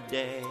 hard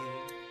day.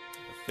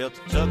 I felt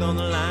a tug on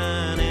the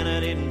line and I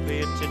didn't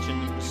pay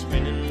attention. It was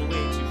spinning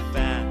way too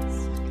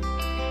fast.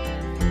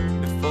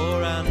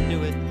 Before I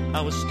knew it,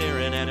 I was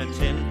staring at a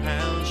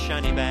 10-pound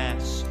shiny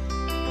bass.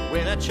 And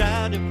when I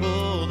tried to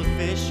pull the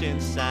fish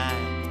inside,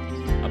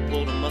 I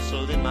pulled a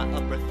muscle in my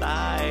upper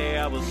thigh.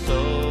 I was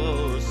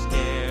so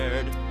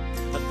scared,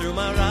 I threw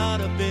my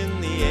rod up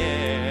in the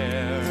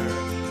air.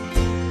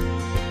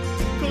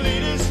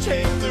 Cletus,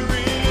 take the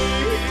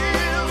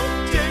reel,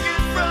 take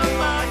it from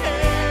my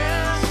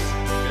hands,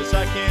 'cause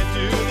I can't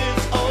do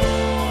this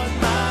on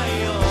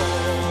my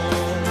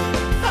own.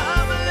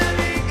 I'm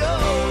letting go,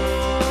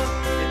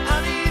 and I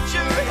need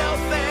your help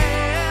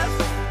fast.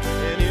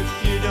 And if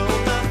you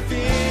don't, my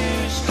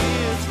fish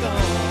is gone.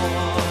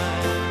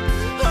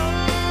 Oh,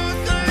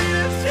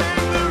 Cletus, take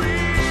the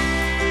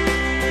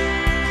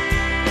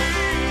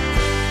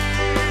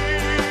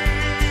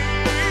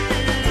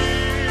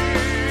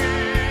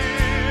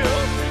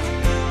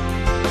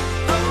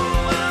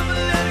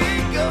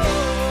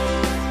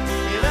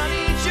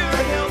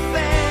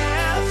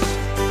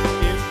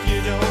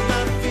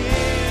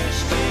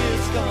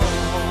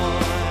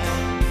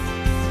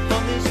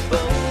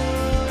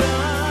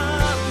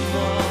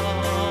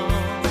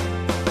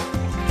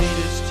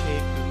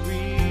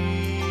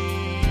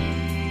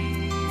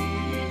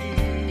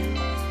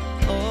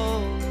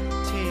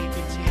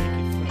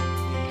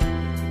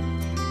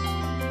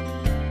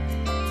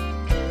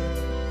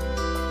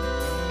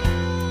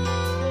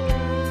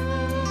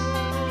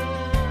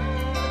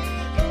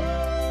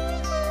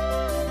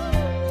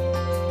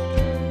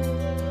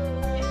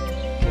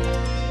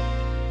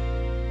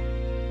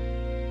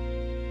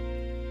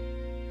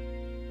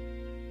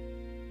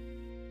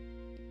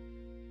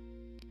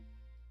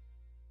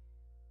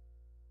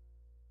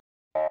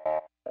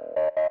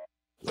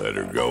Let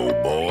her go,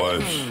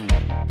 boys.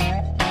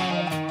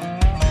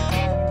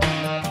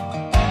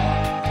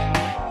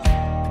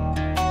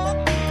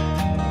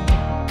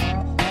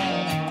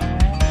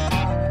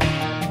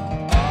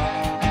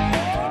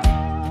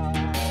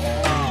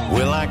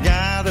 Well, I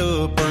got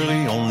up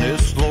early on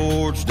this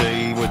Lord's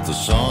Day with the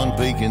sun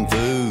peeking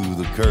through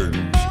the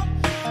curtains.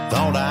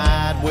 Thought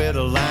I'd wet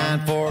a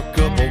line for a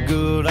couple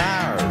good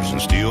hours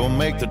and still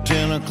make the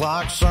 10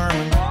 o'clock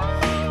sermon.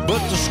 But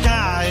the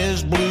sky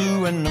is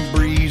blue and the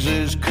breeze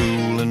is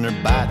cool and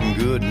they're biting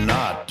good,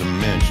 not to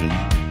mention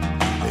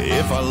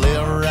If I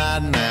live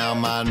right now,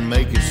 might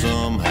make it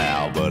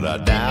somehow, but I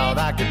doubt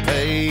I could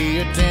pay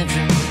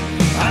attention.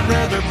 I'd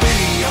rather be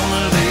on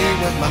a lake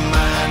with my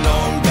mind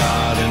on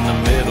God in the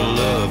middle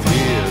of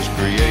His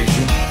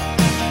creation,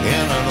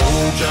 in an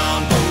old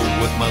John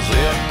boat with my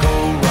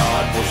Zipco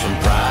rod for some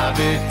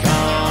private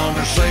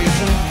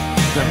conversation.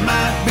 There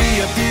might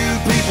be a few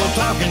people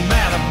talking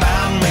bad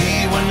about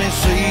me when they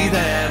see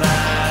that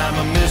I'm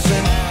a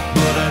missing,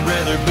 but I'd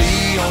rather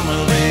be on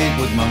the lake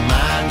with my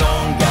mind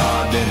on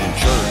God than in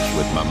church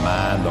with my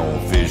mind on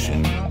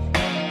fishing.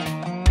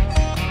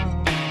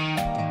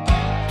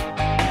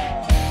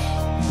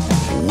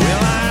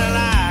 Well,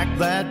 I like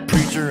that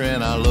preacher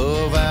and I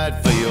love how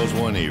it feels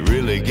when he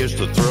really gets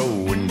to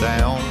throwing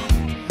down.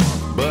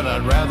 But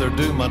I'd rather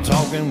do my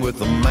talking with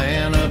the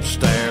man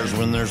upstairs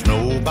when there's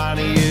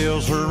nobody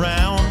else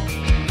around.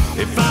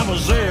 If I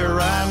was there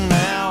right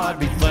now, I'd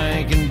be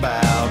thinking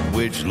about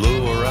which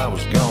lure I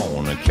was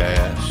gonna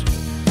cast.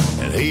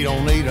 And he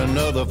don't need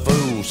another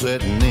fool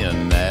sitting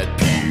in that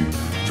pew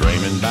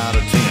dreaming about a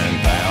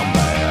 10-pound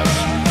bass.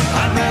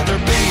 I'd rather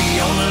be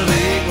on the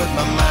lake with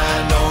my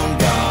mind on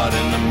God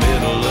in the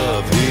middle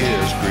of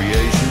His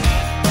creation,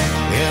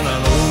 in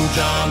an old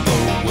John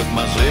boat with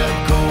my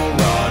Zipco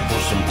rod for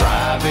some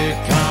private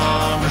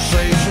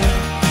conversation.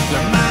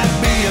 There might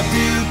be a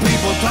few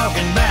people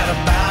talking bad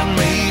about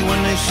me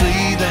when they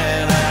see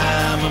that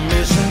I'm a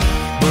missing,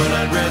 but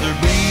I'd rather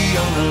be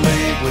on the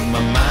lake with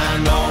my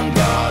mind on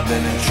God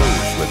than in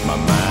church with my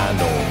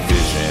mind on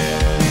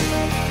fishing.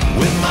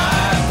 With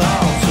my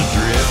thoughts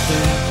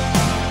adrifting,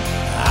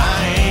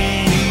 I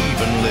ain't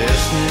even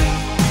listening,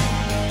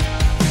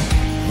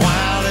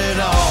 while it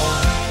all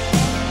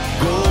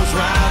goes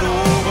right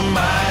over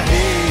my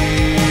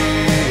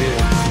head.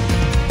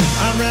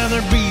 I'd rather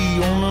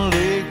be on the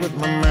lake with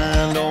my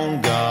mind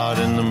on God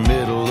in the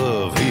middle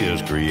of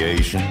His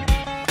creation,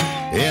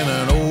 in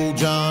an old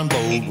John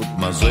boat with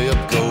my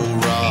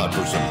Zipco rod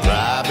for some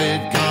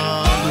private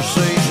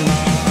conversation.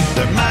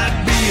 There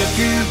might be a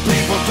few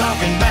people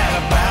talking bad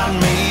about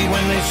me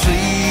when they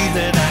see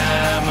that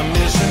I'm a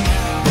missing,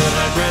 but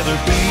I'd rather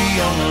be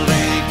on the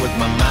lake with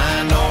my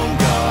mind on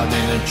God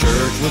than in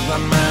church with my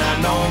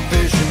mind on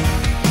fishing.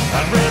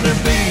 I'd rather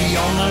be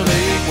on the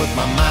lake with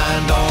my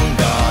mind on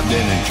God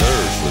than in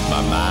church with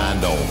my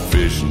mind on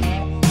fishing.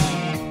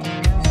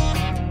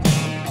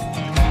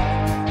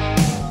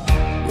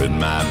 With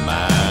my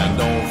mind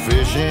on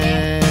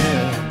fishing.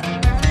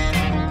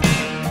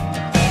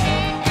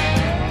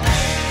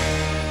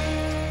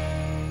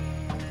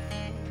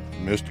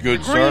 Missed a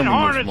good Green sermon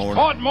Hornets this morning.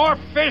 caught more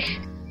fish.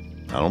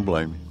 I don't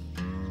blame you.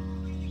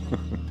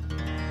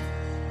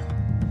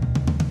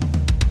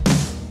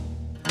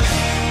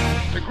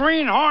 The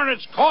Green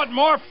Hornets caught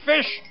more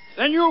fish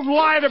than you've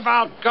lied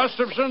about,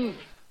 Gustafson.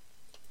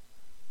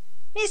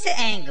 Mr.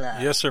 Angler.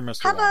 Yes, sir,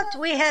 Mr. How Wong. about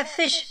we have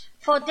fish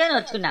for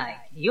dinner tonight?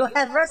 You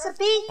have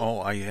recipe? Oh,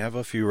 I have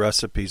a few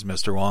recipes,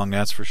 Mr. Wong,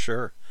 that's for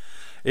sure.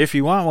 If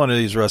you want one of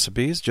these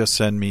recipes, just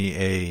send me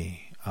a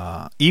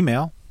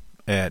email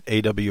at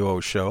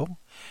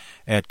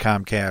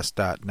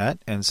awoshow@comcast.net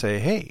and say,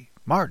 hey,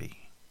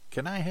 Marty,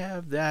 can I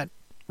have that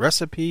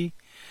recipe?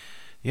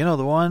 You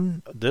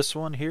know, this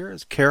one here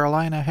is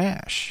Carolina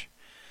hash.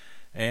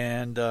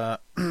 And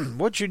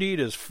what you need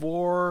is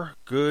 4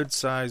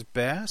 good-sized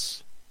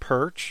bass,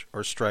 perch,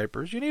 or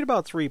stripers. You need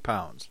about 3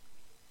 pounds.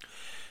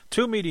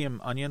 2 medium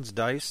onions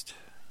diced,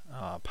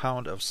 a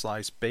pound of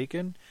sliced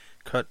bacon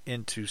cut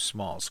into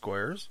small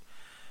squares,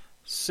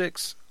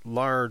 6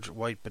 large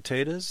white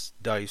potatoes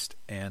diced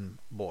and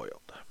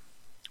boiled.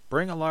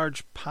 Bring a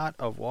large pot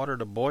of water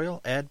to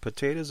boil, add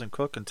potatoes and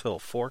cook until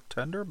fork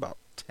tender, about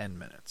 10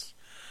 minutes.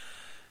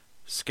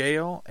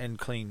 Scale and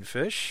clean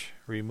fish,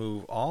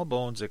 remove all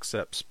bones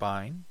except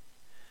spine.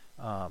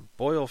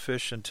 Boil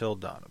fish until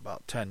done,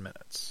 about 10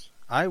 minutes.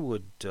 I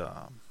would,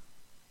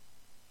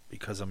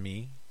 because of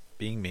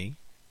being me,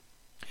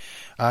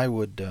 I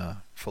would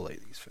fillet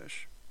these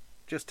fish.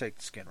 Just take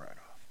the skin right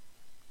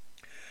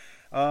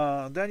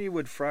off. Then you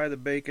would fry the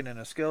bacon in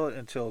a skillet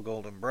until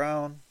golden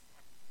brown.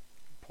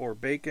 Pour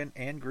bacon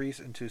and grease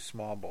into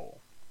small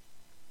bowl.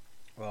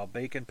 While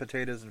bacon,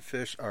 potatoes, and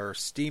fish are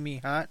steamy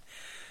hot,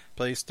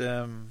 place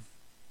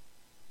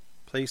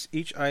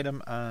each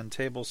item on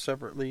table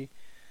separately,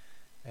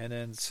 and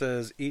then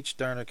says each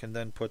darner can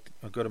then put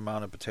a good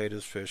amount of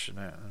potatoes, fish, and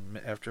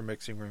after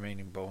mixing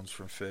remaining bones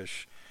from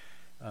fish,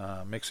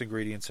 mix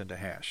ingredients into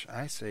hash.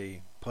 I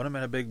say put them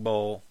in a big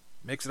bowl,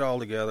 mix it all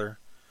together,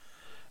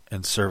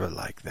 and serve it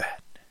like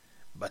that.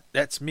 But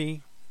that's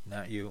me,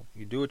 not you.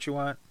 You do what you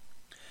want.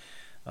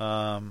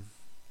 And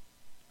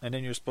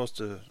then you're supposed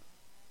to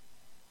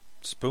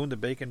spoon the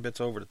bacon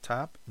bits over the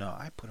top. No,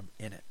 I put them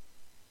in it.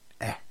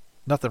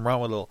 Nothing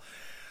wrong with a little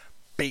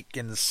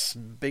bacon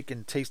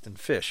tasting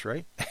fish,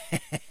 right?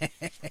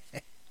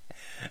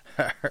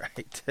 All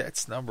right,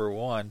 that's number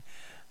 1.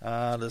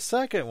 The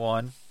second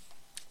one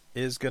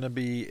is going to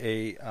be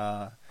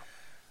a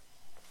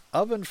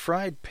oven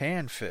fried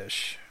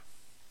panfish.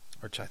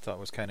 which I thought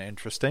was kind of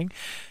interesting.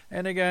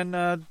 And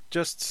again,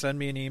 just send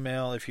me an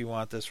email if you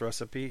want this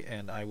recipe,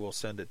 and I will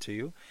send it to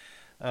you.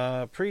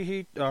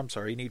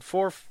 You need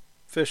 4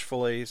 fish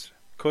fillets,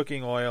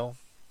 cooking oil,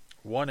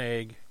 1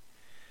 egg,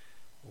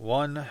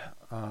 1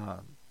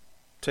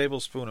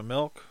 tablespoon of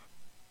milk,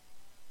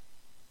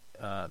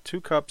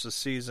 2 cups of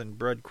seasoned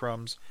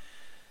breadcrumbs,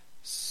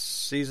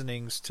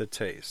 seasonings to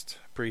taste.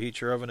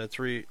 Preheat your oven at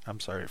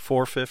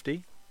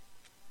 450.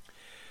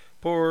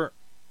 Pour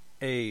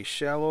a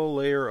shallow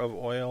layer of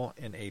oil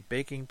in a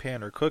baking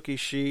pan or cookie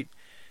sheet.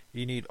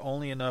 You need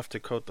only enough to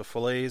coat the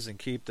fillets and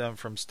keep them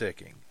from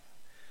sticking.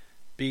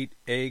 Beat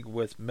egg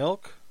with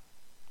milk.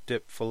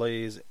 Dip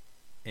fillets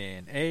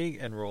in egg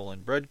and roll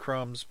in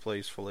breadcrumbs.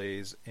 Place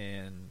fillets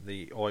in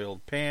the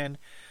oiled pan,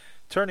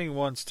 turning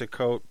once to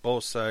coat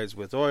both sides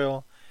with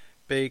oil.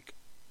 Bake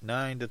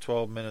 9 to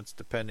 12 minutes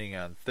depending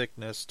on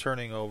thickness,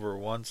 turning over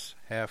once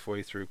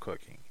halfway through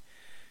cooking.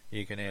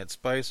 You can add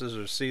spices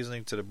or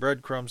seasoning to the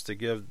breadcrumbs to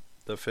give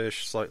the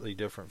fish slightly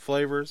different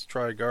flavors.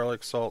 Try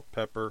garlic, salt,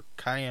 pepper,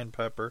 cayenne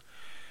pepper,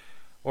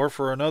 or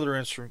for another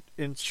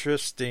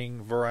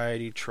interesting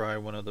variety, try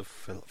one of the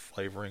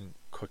flavoring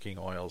cooking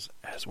oils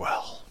as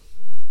well.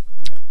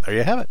 There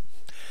you have it.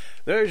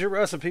 There's your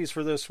recipes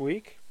for this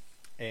week.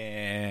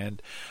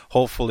 And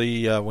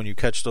hopefully when you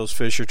catch those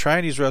fish, you're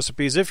trying these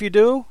recipes. If you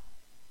do,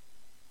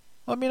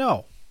 let me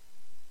know.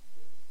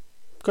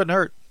 Couldn't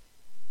hurt.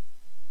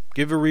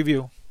 Give a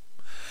review.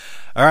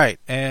 All right,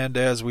 and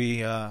as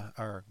we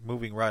are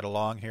moving right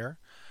along here,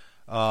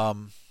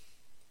 Mr.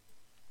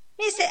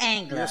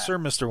 Angler. Yes, sir,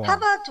 Mr. Wong. How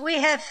about we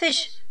have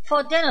fish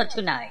for dinner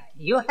tonight?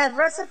 You have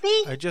recipe?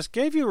 I just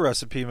gave you a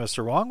recipe,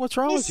 Mr. Wong. What's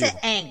wrong with you?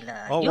 Mr.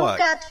 Angler, Oh, you what?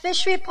 got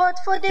fish report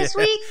for this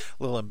week?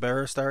 A little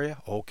embarrassed, are you?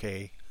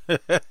 Okay.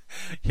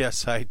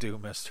 Yes, I do,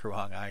 Mr.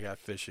 Wong. I got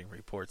fishing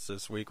reports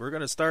this week. We're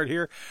going to start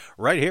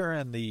right here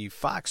in the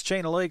Fox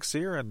Chain of Lakes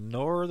here in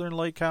northern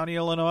Lake County,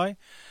 Illinois.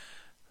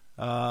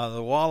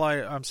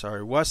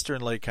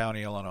 Western Lake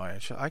County,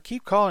 Illinois. I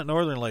keep calling it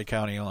northern Lake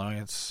County,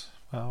 Illinois.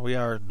 We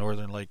are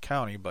northern Lake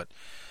County, but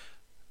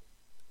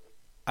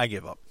I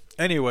give up.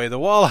 Anyway, the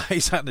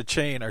walleyes on the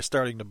chain are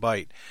starting to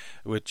bite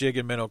with jig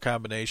and minnow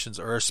combinations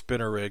or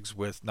spinner rigs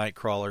with night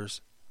crawlers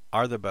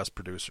are the best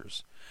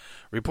producers.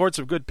 Reports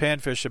of good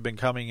panfish have been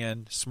coming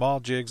in, small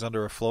jigs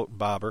under a float and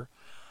bobber.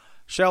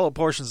 Shallow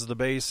portions of the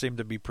bay seem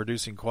to be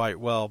producing quite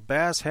well.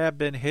 Bass have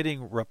been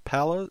hitting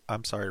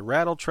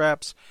rattle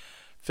traps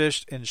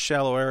fished in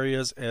shallow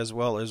areas as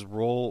well as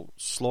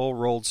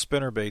slow-rolled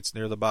spinnerbaits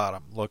near the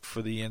bottom. Look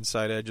for the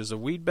inside edges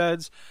of weed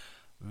beds.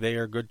 They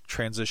are good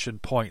transition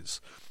points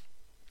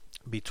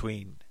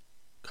between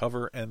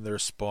cover and their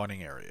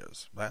spawning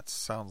areas. That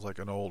sounds like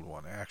an old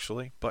one,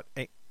 actually, but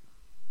hey,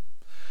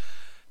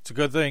 it's a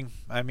good thing.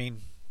 I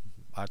mean,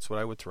 that's what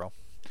I would throw.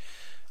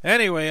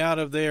 Anyway, out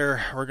of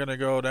there, we're going to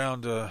go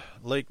down to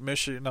Lake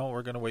Michigan. No,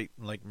 we're going to wait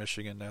in Lake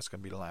Michigan. That's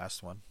going to be the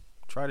last one.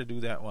 Try to do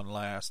that one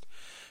last.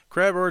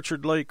 Crab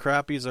Orchard Lake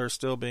crappies are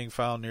still being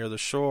found near the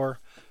shore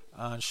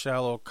on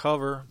shallow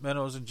cover.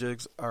 Minnows and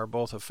jigs are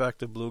both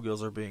effective.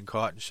 Bluegills are being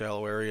caught in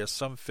shallow areas.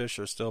 Some fish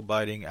are still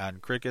biting on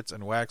crickets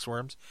and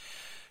waxworms.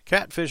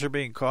 Catfish are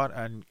being caught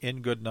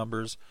in good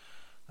numbers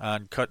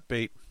on cut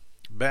bait.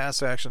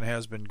 Bass action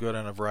has been good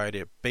on a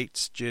variety of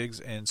baits, jigs,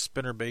 and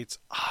spinner baits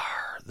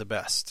are the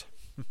best.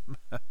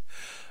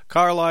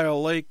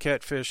 Carlisle Lake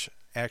catfish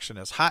action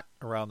is hot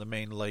around the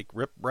main lake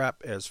riprap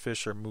as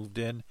fish are moved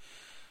in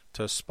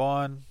to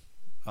spawn.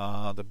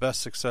 The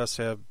best success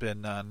have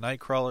been night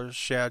crawlers,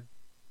 shad,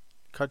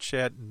 cut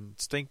shad, and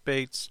stink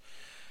baits.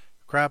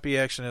 Crappie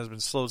action has been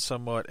slowed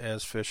somewhat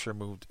as fish are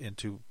moved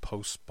into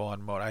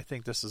post-spawn mode. I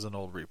think this is an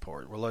old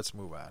report. Well, let's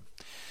move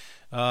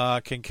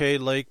on.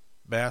 Kincaid Lake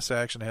bass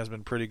action has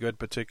been pretty good,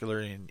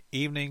 particularly in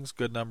evenings.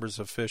 Good numbers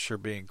of fish are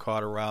being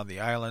caught around the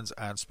islands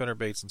on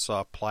spinnerbaits and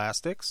soft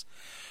plastics.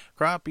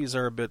 Crappies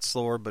are a bit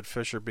slower, but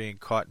fish are being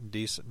caught in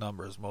decent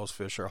numbers. Most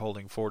fish are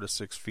holding 4 to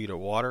 6 feet of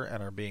water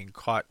and are being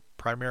caught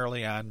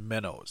primarily on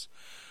minnows.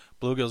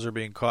 Bluegills are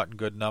being caught in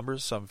good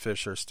numbers. Some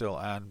fish are still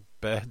on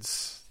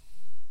beds.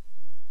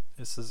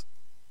 This is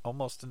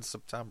almost in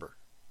September.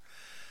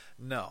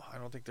 No, I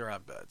don't think they're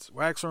on beds.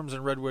 Waxworms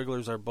and red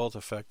wigglers are both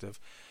effective.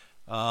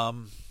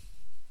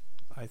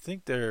 I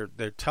think they're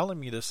telling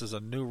me this is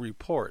a new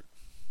report.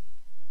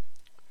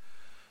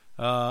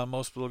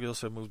 Most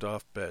bluegills have moved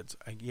off beds.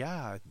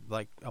 Yeah,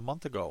 like a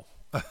month ago.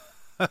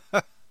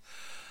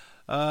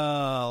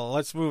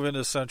 Let's move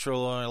into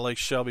Central Lake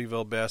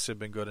Shelbyville. Bass have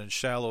been good in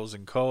shallows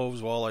and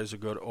coves. Walleyes are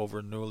good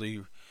over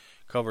newly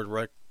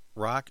covered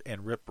rock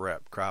and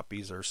riprap.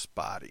 Crappies are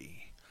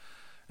spotty.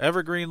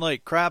 Evergreen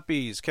Lake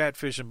crappies,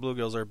 catfish, and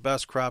bluegills are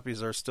best.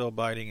 Crappies are still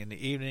biting in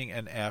the evening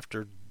and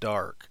after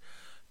dark.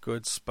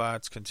 Good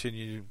spots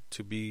continue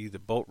to be the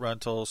boat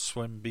rental,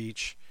 swim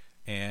beach,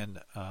 and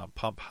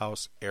pump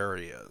house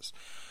areas.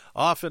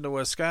 Off into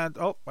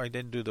Wisconsin. Oh, I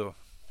didn't do the.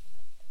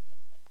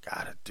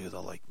 Gotta do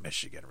the Lake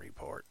Michigan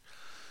report.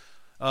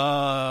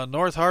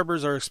 North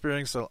Harbors are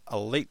experiencing a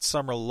late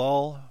summer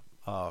lull.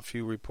 A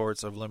few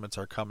reports of limits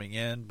are coming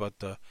in, but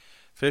the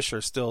Fish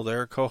are still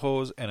there.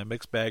 Cohos and a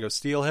mixed bag of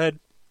steelhead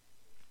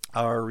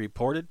are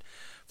reported.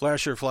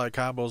 Flasher fly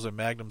combos and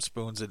magnum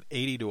spoons in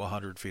 80 to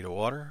 100 feet of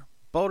water.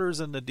 Boaters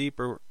in the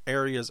deeper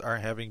areas are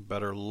having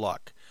better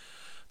luck.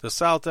 The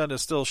south end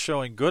is still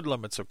showing good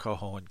limits of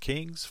coho and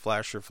kings.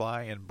 Flasher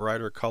fly and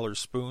brighter color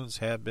spoons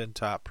have been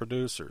top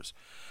producers.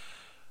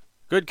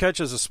 Good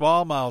catches of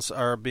smallmouths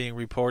are being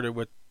reported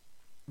with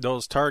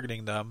those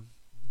targeting them.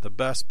 The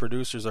best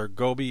producers are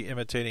goby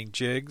imitating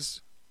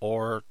jigs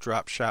or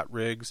drop shot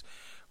rigs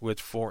with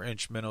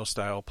 4-inch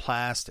minnow-style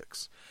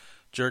plastics.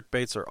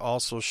 Jerkbaits are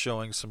also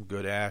showing some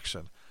good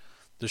action.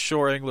 The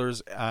shore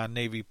anglers on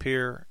Navy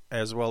Pier,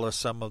 as well as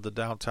some of the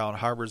downtown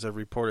harbors, have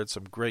reported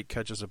some great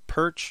catches of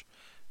perch.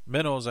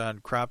 Minnows on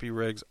crappie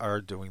rigs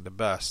are doing the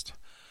best.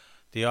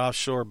 The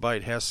offshore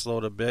bite has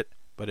slowed a bit,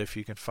 but if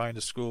you can find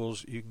the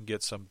schools, you can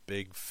get some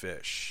big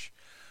fish.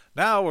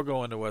 Now we're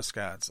going to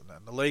Wisconsin.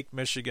 In the Lake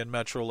Michigan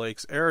Metro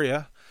Lakes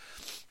area,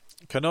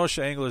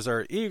 Kenosha anglers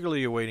are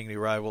eagerly awaiting the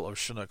arrival of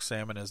Chinook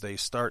salmon as they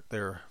start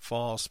their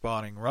fall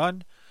spawning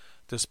run.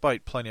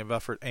 Despite plenty of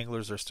effort,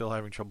 anglers are still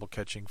having trouble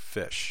catching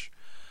fish.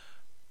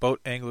 Boat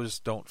anglers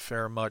don't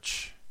fare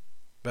much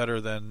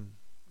better than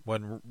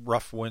when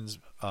rough winds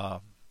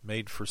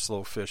made for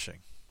slow fishing.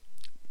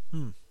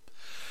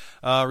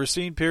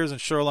 Racine piers and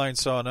shoreline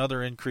saw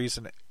another increase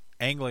in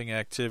angling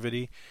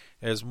activity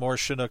as more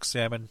Chinook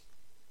salmon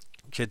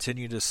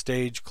continue to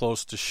stage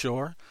close to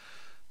shore.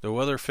 The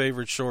weather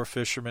favored shore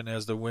fishermen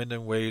as the wind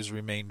and waves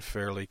remained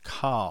fairly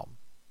calm.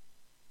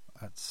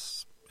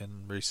 That's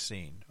in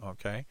Racine,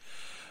 okay?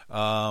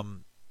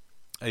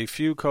 A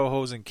few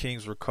cohos and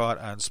kings were caught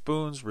on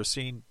spoons.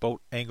 Racine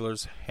boat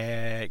anglers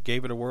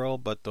gave it a whirl,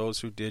 but those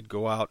who did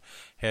go out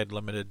had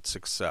limited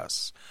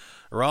success.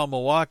 Around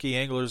Milwaukee,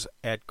 anglers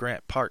at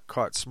Grant Park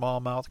caught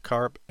smallmouth,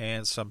 carp,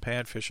 and some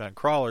panfish on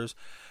crawlers.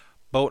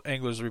 Boat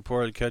anglers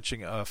reported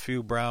catching a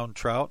few brown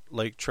trout,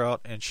 lake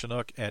trout, and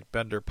Chinook at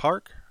Bender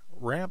Park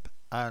Ramp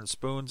on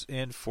spoons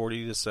in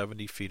 40 to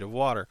 70 feet of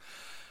water.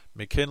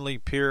 McKinley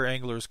Pier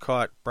anglers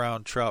caught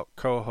brown trout,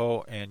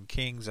 coho, and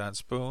kings on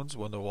spoons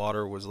when the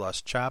water was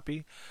less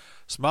choppy.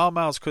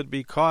 Smallmouths could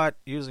be caught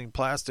using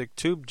plastic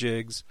tube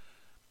jigs.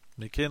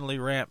 McKinley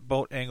Ramp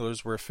boat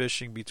anglers were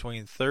fishing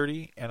between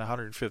 30 and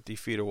 150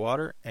 feet of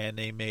water, and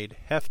they made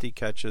hefty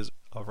catches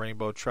of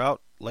rainbow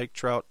trout, lake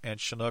trout, and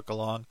Chinook,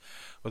 along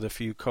with a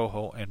few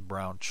coho and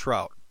brown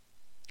trout.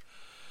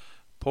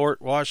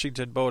 Port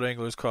Washington boat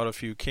anglers caught a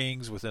few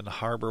kings within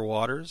harbor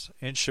waters.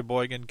 In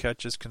Sheboygan,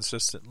 catches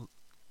consisted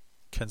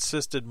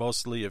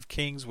mostly of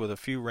kings with a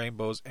few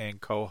rainbows and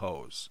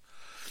cohos.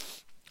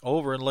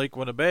 Over in Lake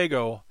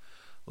Winnebago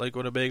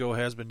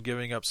has been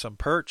giving up some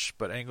perch,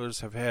 but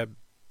anglers have had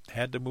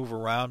to move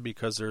around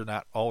because they're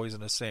not always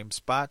in the same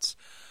spots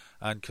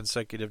on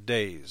consecutive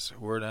days.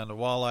 Word on the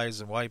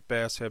walleyes and white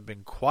bass have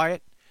been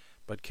quiet,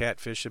 but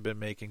catfish have been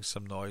making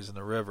some noise in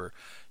the river.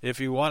 If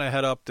you want to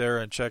head up there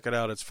and check it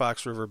out, it's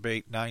Fox River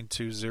Bait,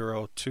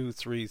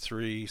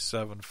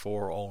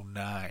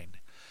 920-233-7409.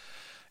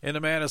 In the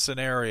Madison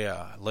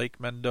area, Lake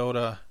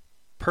Mendota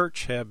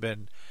perch have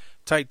been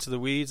tight to the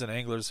weeds, and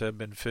anglers have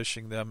been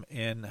fishing them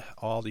in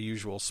all the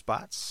usual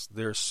spots.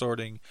 They're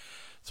sorting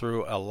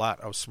through a lot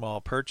of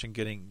small perch and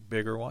getting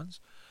bigger ones.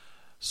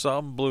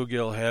 Some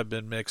bluegill have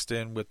been mixed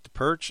in with the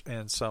perch,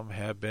 and some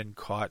have been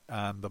caught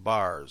on the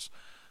bars.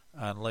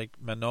 On Lake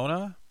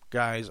Monona,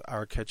 guys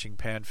are catching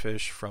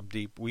panfish from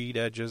deep weed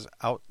edges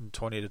out in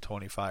 20 to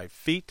 25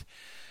 feet.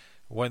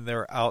 When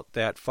they're out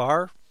that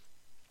far,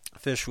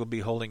 fish will be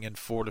holding in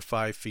 4 to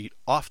 5 feet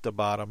off the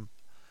bottom.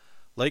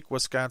 Lake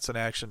Wisconsin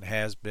action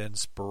has been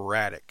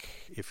sporadic.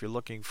 If you're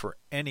looking for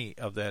any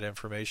of that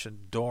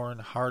information, Dorn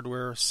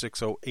Hardware,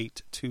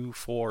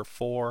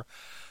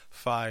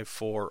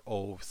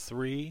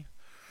 608-244-5403.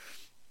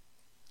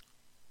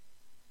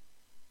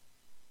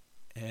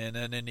 And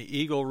then in the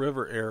Eagle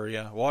River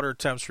area, water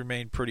temps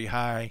remain pretty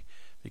high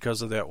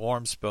because of that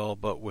warm spell,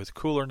 but with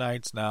cooler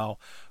nights now,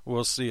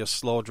 we'll see a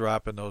slow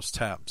drop in those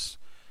temps.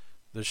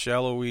 The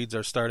shallow weeds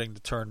are starting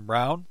to turn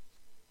brown,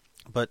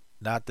 but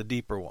not the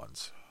deeper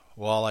ones.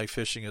 Walleye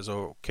fishing is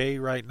okay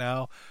right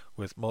now,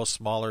 with most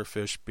smaller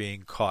fish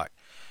being caught.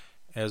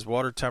 As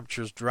water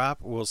temperatures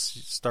drop, we'll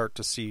start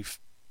to see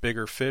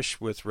bigger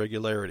fish with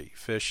regularity.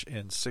 Fish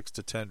in 6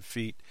 to 10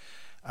 feet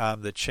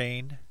on the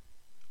chain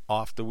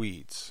off the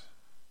weeds.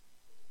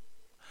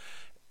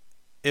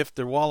 If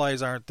the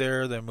walleyes aren't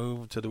there, then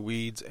move to the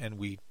weeds and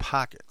weed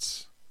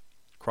pockets.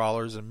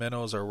 Crawlers and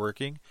minnows are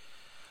working.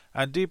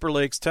 On deeper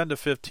lakes, 10 to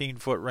 15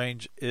 foot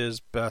range is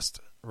best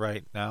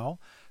right now.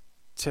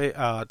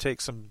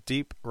 Take some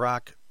deep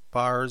rock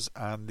bars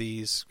on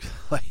these.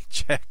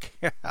 Check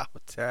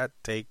out that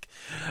take.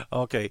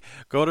 Okay,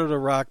 go to the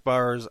rock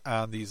bars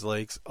on these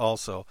lakes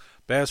also.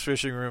 Bass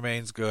fishing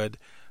remains good,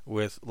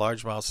 with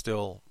largemouth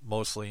still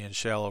mostly in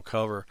shallow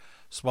cover.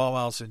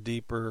 Smallmouths in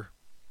deeper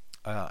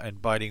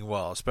and biting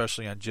well,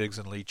 especially on jigs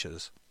and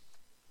leeches.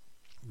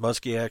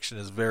 Muskie action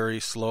is very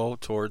slow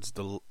towards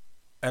the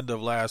end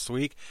of last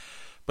week,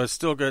 but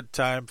still good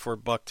time for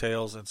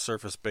bucktails and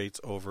surface baits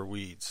over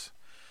weeds.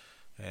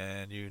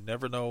 And you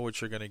never know what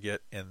you're going to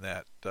get in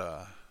that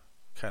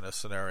kind of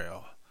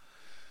scenario.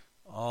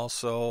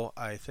 Also,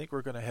 I think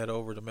we're going to head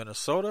over to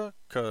Minnesota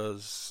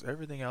because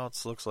everything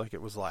else looks like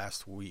it was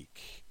last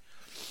week.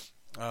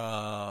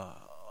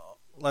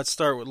 Let's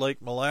start with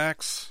Lake Mille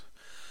Lacs.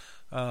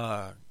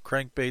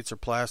 Crankbaits or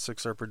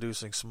plastics are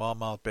producing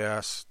smallmouth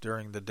bass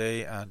during the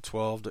day on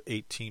 12 to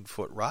 18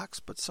 foot rocks,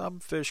 but some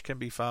fish can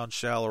be found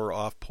shallower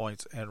off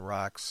points and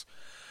rocks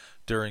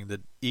during the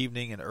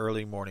evening and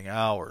early morning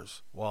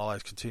hours.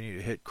 Walleyes continue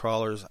to hit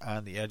crawlers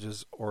on the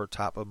edges or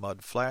top of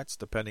mud flats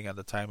depending on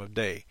the time of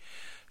day.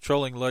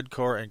 Trolling lead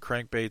core and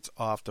crankbaits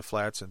off the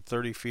flats in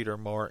 30 feet or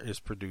more is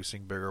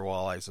producing bigger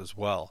walleyes as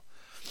well.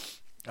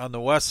 On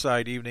the west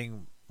side,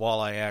 evening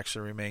walleye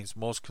action remains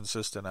most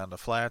consistent on the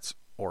flats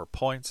or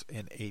points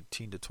in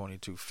 18 to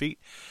 22 feet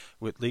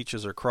with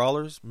leeches or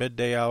crawlers.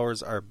 Midday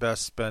hours are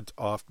best spent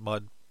off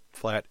mud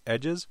flat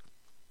edges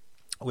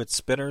with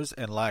spinners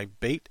and live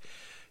bait.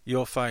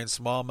 You'll find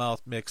smallmouth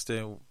mixed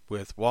in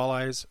with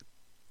walleyes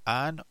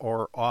on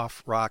or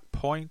off rock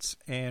points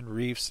and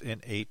reefs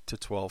in 8 to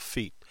 12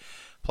 feet.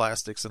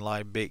 Plastics and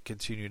live bait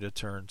continue to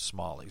turn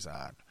smallies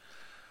on.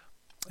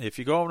 If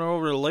you go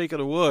over to Lake of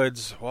the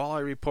Woods,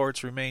 walleye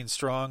reports remain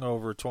strong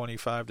over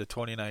 25 to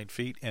 29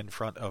 feet in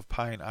front of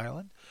Pine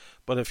Island.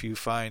 But if you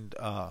find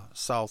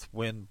south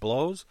wind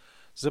blows,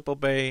 Zipple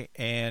Bay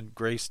and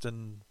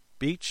Greyston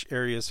Beach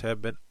areas have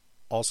been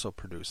also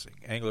producing.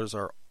 Anglers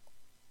are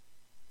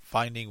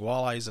finding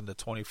walleyes in the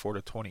 24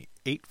 to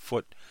 28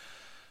 foot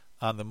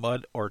on the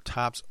mud or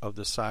tops of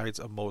the sides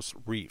of most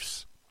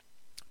reefs.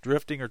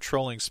 Drifting or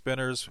trolling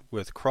spinners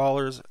with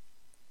crawlers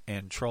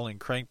and trolling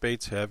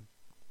crankbaits have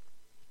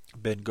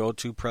been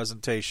go-to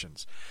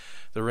presentations.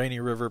 The Rainy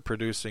River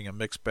producing a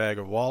mixed bag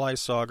of walleye,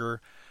 sauger,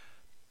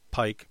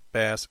 pike,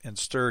 bass, and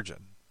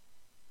sturgeon.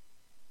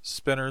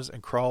 Spinners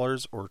and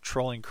crawlers or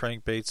trolling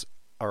crankbaits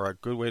are a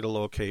good way to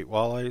locate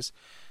walleyes,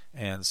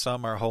 and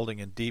some are holding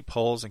in deep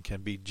holes and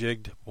can be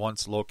jigged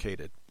once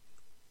located.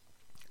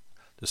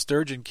 The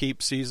sturgeon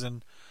keep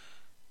season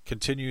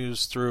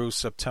continues through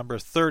September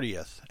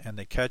 30th, and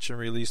the catch and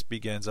release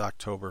begins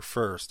October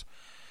 1st.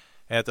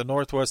 At the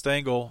Northwest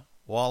Angle,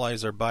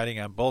 walleyes are biting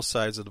on both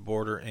sides of the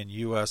border in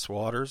U.S.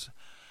 waters,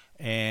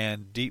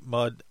 and deep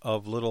mud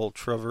of Little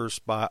Traverse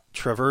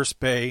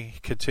Bay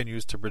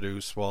continues to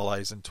produce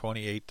walleyes in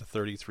 28 to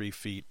 33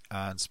 feet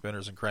on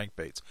spinners and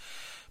crankbaits.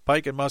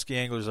 Pike and muskie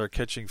anglers are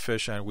catching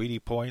fish on weedy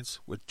points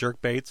with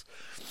jerkbaits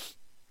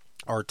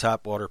or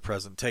topwater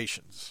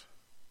presentations.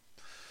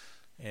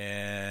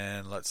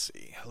 And let's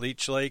see.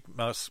 Leech Lake,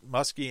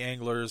 muskie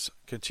anglers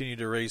continue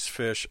to raise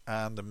fish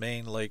on the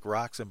main lake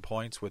rocks and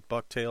points with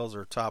bucktails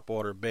or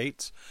topwater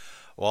baits.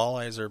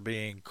 Walleyes are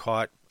being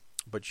caught,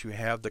 but you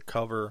have to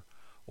cover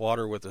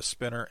water with a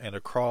spinner and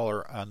a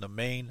crawler on the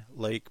main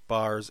lake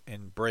bars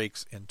and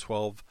breaks in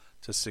 12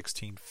 to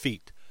 16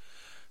 feet.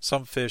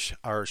 Some fish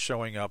are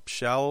showing up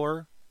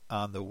shallower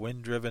on the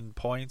wind-driven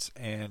points,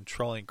 and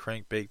trolling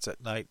crankbaits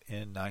at night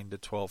in 9 to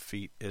 12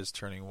 feet is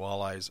turning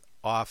walleyes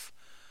off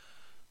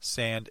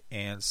Sand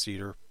and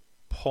Cedar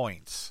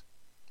points.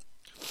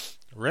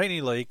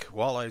 Rainy Lake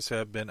walleyes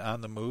have been on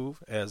the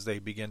move as they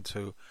begin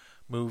to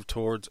move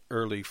towards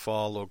early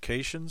fall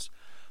locations.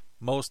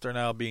 Most are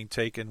now being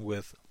taken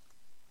with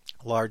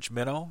large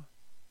minnow,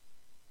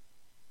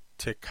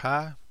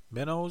 tikka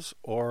minnows,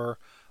 or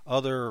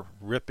other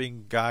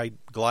ripping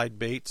glide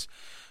baits.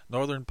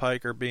 Northern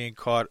pike are being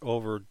caught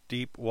over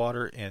deep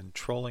water and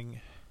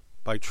trolling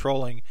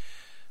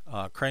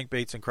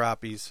crankbaits and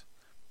crappies,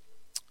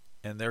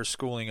 and they're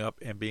schooling up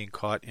and being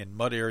caught in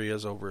mud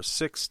areas over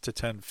 6 to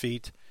 10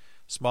 feet.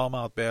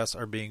 Smallmouth bass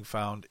are being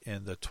found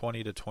in the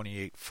 20 to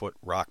 28 foot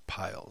rock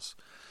piles.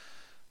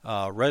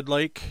 Red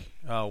Lake,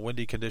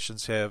 windy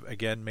conditions have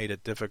again made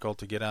it difficult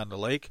to get on the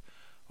lake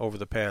over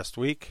the past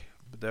week.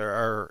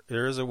 There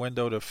is a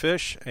window to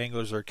fish.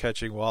 Anglers are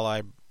catching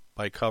walleye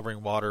by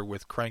covering water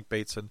with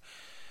crankbaits in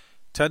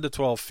 10 to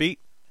 12 feet.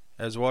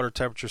 As water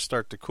temperatures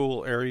start to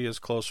cool, areas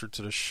closer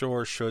to the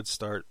shore should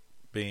start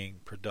being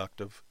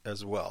productive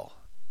as well.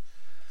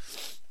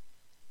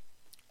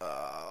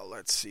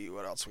 Let's see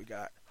what else we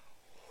got.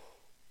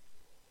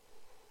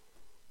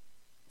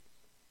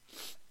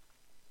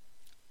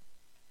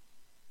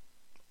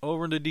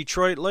 Over in the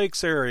Detroit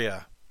Lakes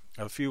area,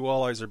 a few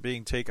walleyes are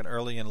being taken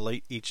early and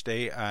late each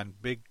day on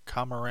Big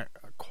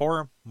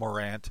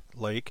Cormorant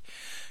Lake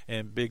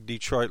and Big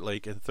Detroit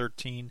Lake in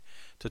 13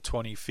 to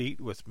 20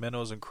 feet with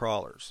minnows and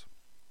crawlers.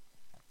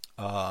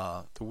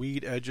 The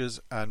weed edges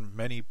on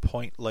Many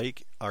Point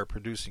Lake are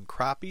producing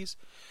crappies,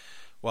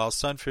 while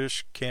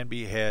sunfish can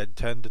be had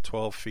 10 to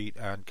 12 feet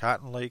on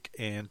Cotton Lake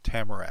and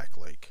Tamarack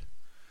Lake.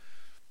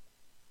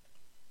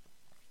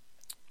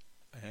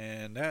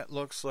 And that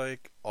looks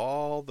like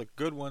all the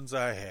good ones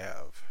I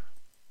have.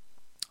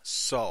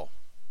 So,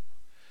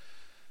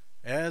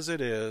 as it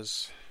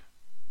is,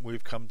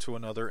 we've come to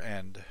another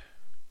end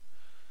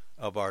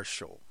of our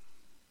show.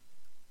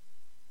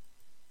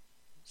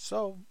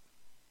 So,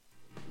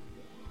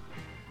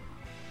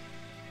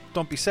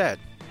 don't be sad.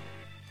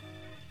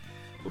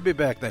 We'll be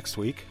back next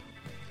week.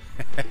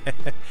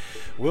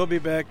 We'll be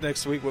back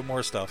next week with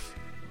more stuff.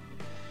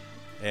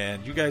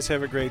 And you guys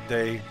have a great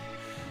day.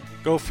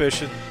 Go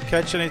fishing.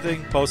 Catch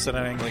anything, post it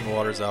on Angling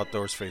Waters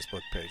Outdoors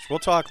Facebook page. We'll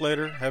talk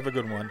later. Have a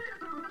good one.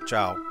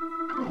 Ciao.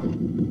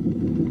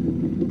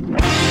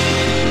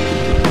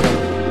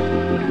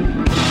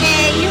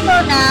 Okay, you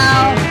go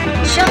now.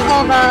 Show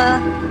over.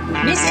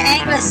 Mr.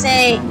 Angler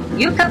say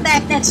you come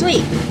back next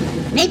week.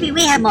 Maybe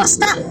we have more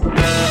stuff.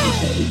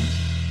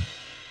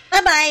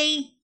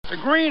 Bye-bye. The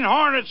Green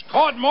Hornets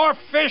caught more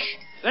fish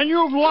than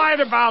you've lied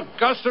about,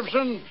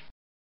 Gustafson.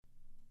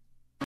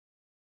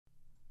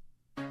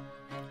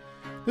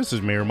 This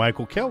is Mayor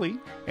Michael Kelly,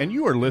 and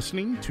you are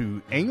listening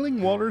to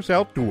Angling Waters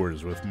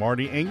Outdoors with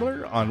Marty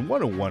Angler on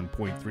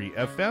 101.3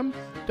 FM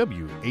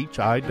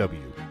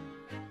WHIW.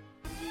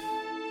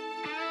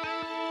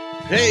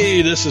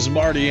 Hey, this is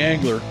Marty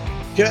Angler.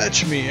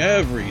 Catch me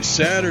every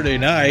Saturday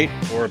night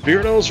for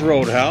Beardo's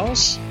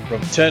Roadhouse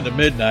from 10 to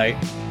midnight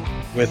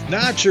with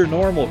not your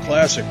normal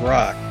classic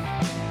rock.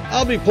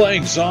 I'll be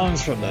playing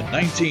songs from the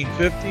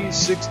 1950s,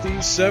 60s,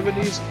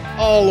 70s,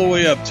 all the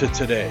way up to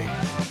today.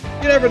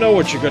 You never know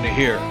what you're going to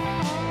hear.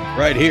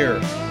 Right here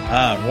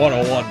on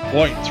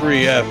 101.3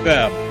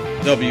 FM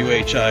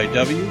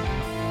WHIW,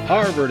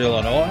 Harvard,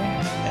 Illinois,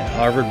 and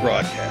Harvard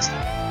Broadcasting.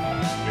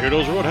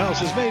 Beardo's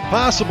Roadhouse is made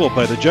possible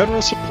by the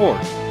generous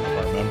support of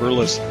our member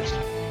listeners.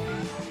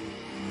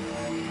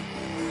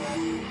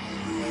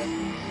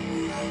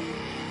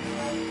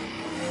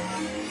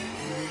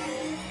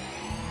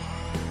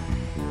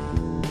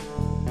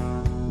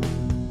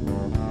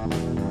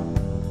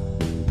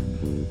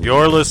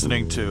 You're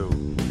listening to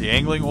the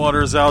Angling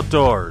Waters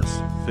Outdoors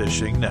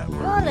Fishing Network.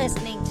 You're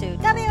listening to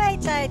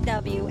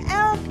WHIW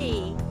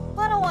LP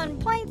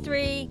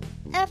 101.3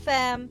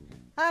 FM,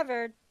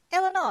 Harvard,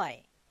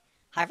 Illinois.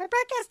 Harvard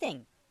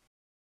Broadcasting.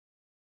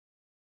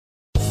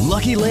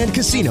 Lucky Land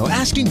Casino,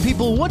 asking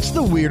people, what's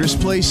the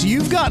weirdest place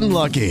you've gotten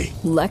lucky?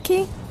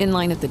 Lucky? In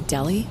line at the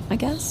deli, I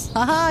guess?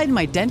 Aha, in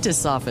my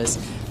dentist's office.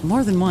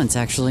 More than once,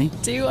 actually.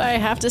 Do I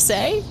have to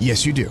say?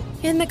 Yes, you do.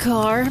 In the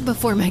car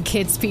before my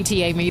kids'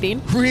 PTA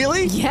meeting.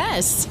 Really?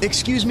 Yes.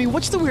 Excuse me,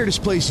 what's the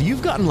weirdest place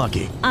you've gotten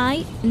lucky?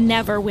 I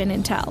never win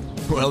and tell.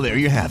 Well, there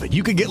you have it.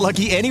 You can get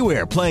lucky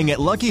anywhere, playing at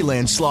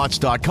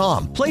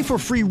LuckyLandSlots.com. Play for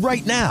free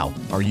right now.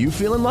 Are you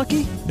feeling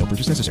lucky? No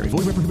purchase necessary. Void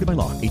where prohibited by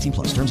law.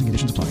 18+. Terms and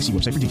conditions apply. See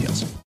website for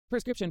details.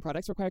 Prescription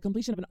products require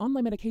completion of an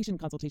online medication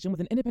consultation with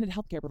an independent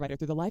healthcare provider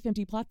through the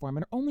LifeMD platform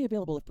and are only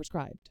available if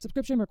prescribed.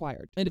 Subscription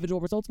required.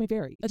 Individual results may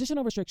vary.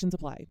 Additional restrictions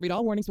apply. Read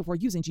all warnings before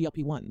using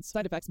GLP-1s.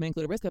 Side effects may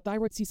include a risk of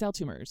thyroid C-cell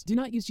tumors. Do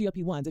not use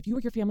GLP-1s if you or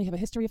your family have a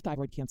history of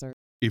thyroid cancer.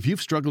 If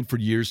you've struggled for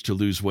years to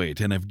lose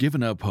weight and have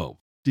given up hope,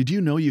 did you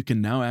know you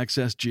can now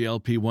access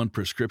GLP-1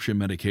 prescription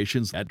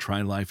medications at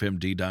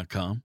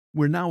TryLifeMD.com?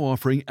 We're now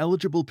offering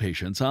eligible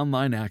patients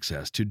online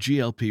access to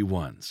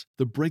GLP-1s,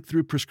 the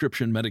breakthrough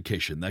prescription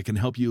medication that can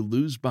help you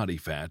lose body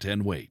fat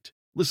and weight.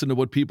 Listen to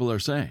what people are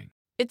saying.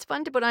 It's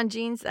fun to put on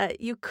jeans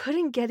that you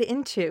couldn't get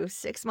into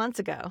 6 months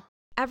ago.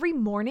 Every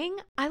morning,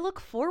 I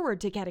look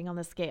forward to getting on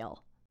the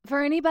scale.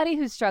 For anybody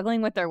who's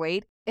struggling with their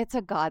weight, it's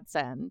a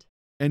godsend.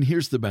 And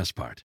here's the best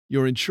part.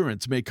 Your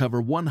insurance may cover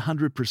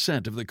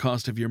 100% of the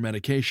cost of your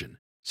medication.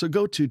 So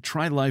go to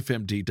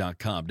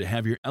TryLifeMD.com to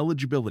have your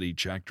eligibility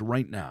checked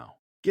right now.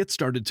 Get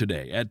started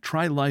today at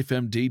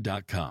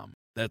TryLifeMD.com.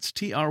 That's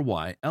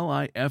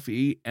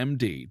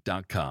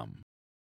TryLifeMD.com.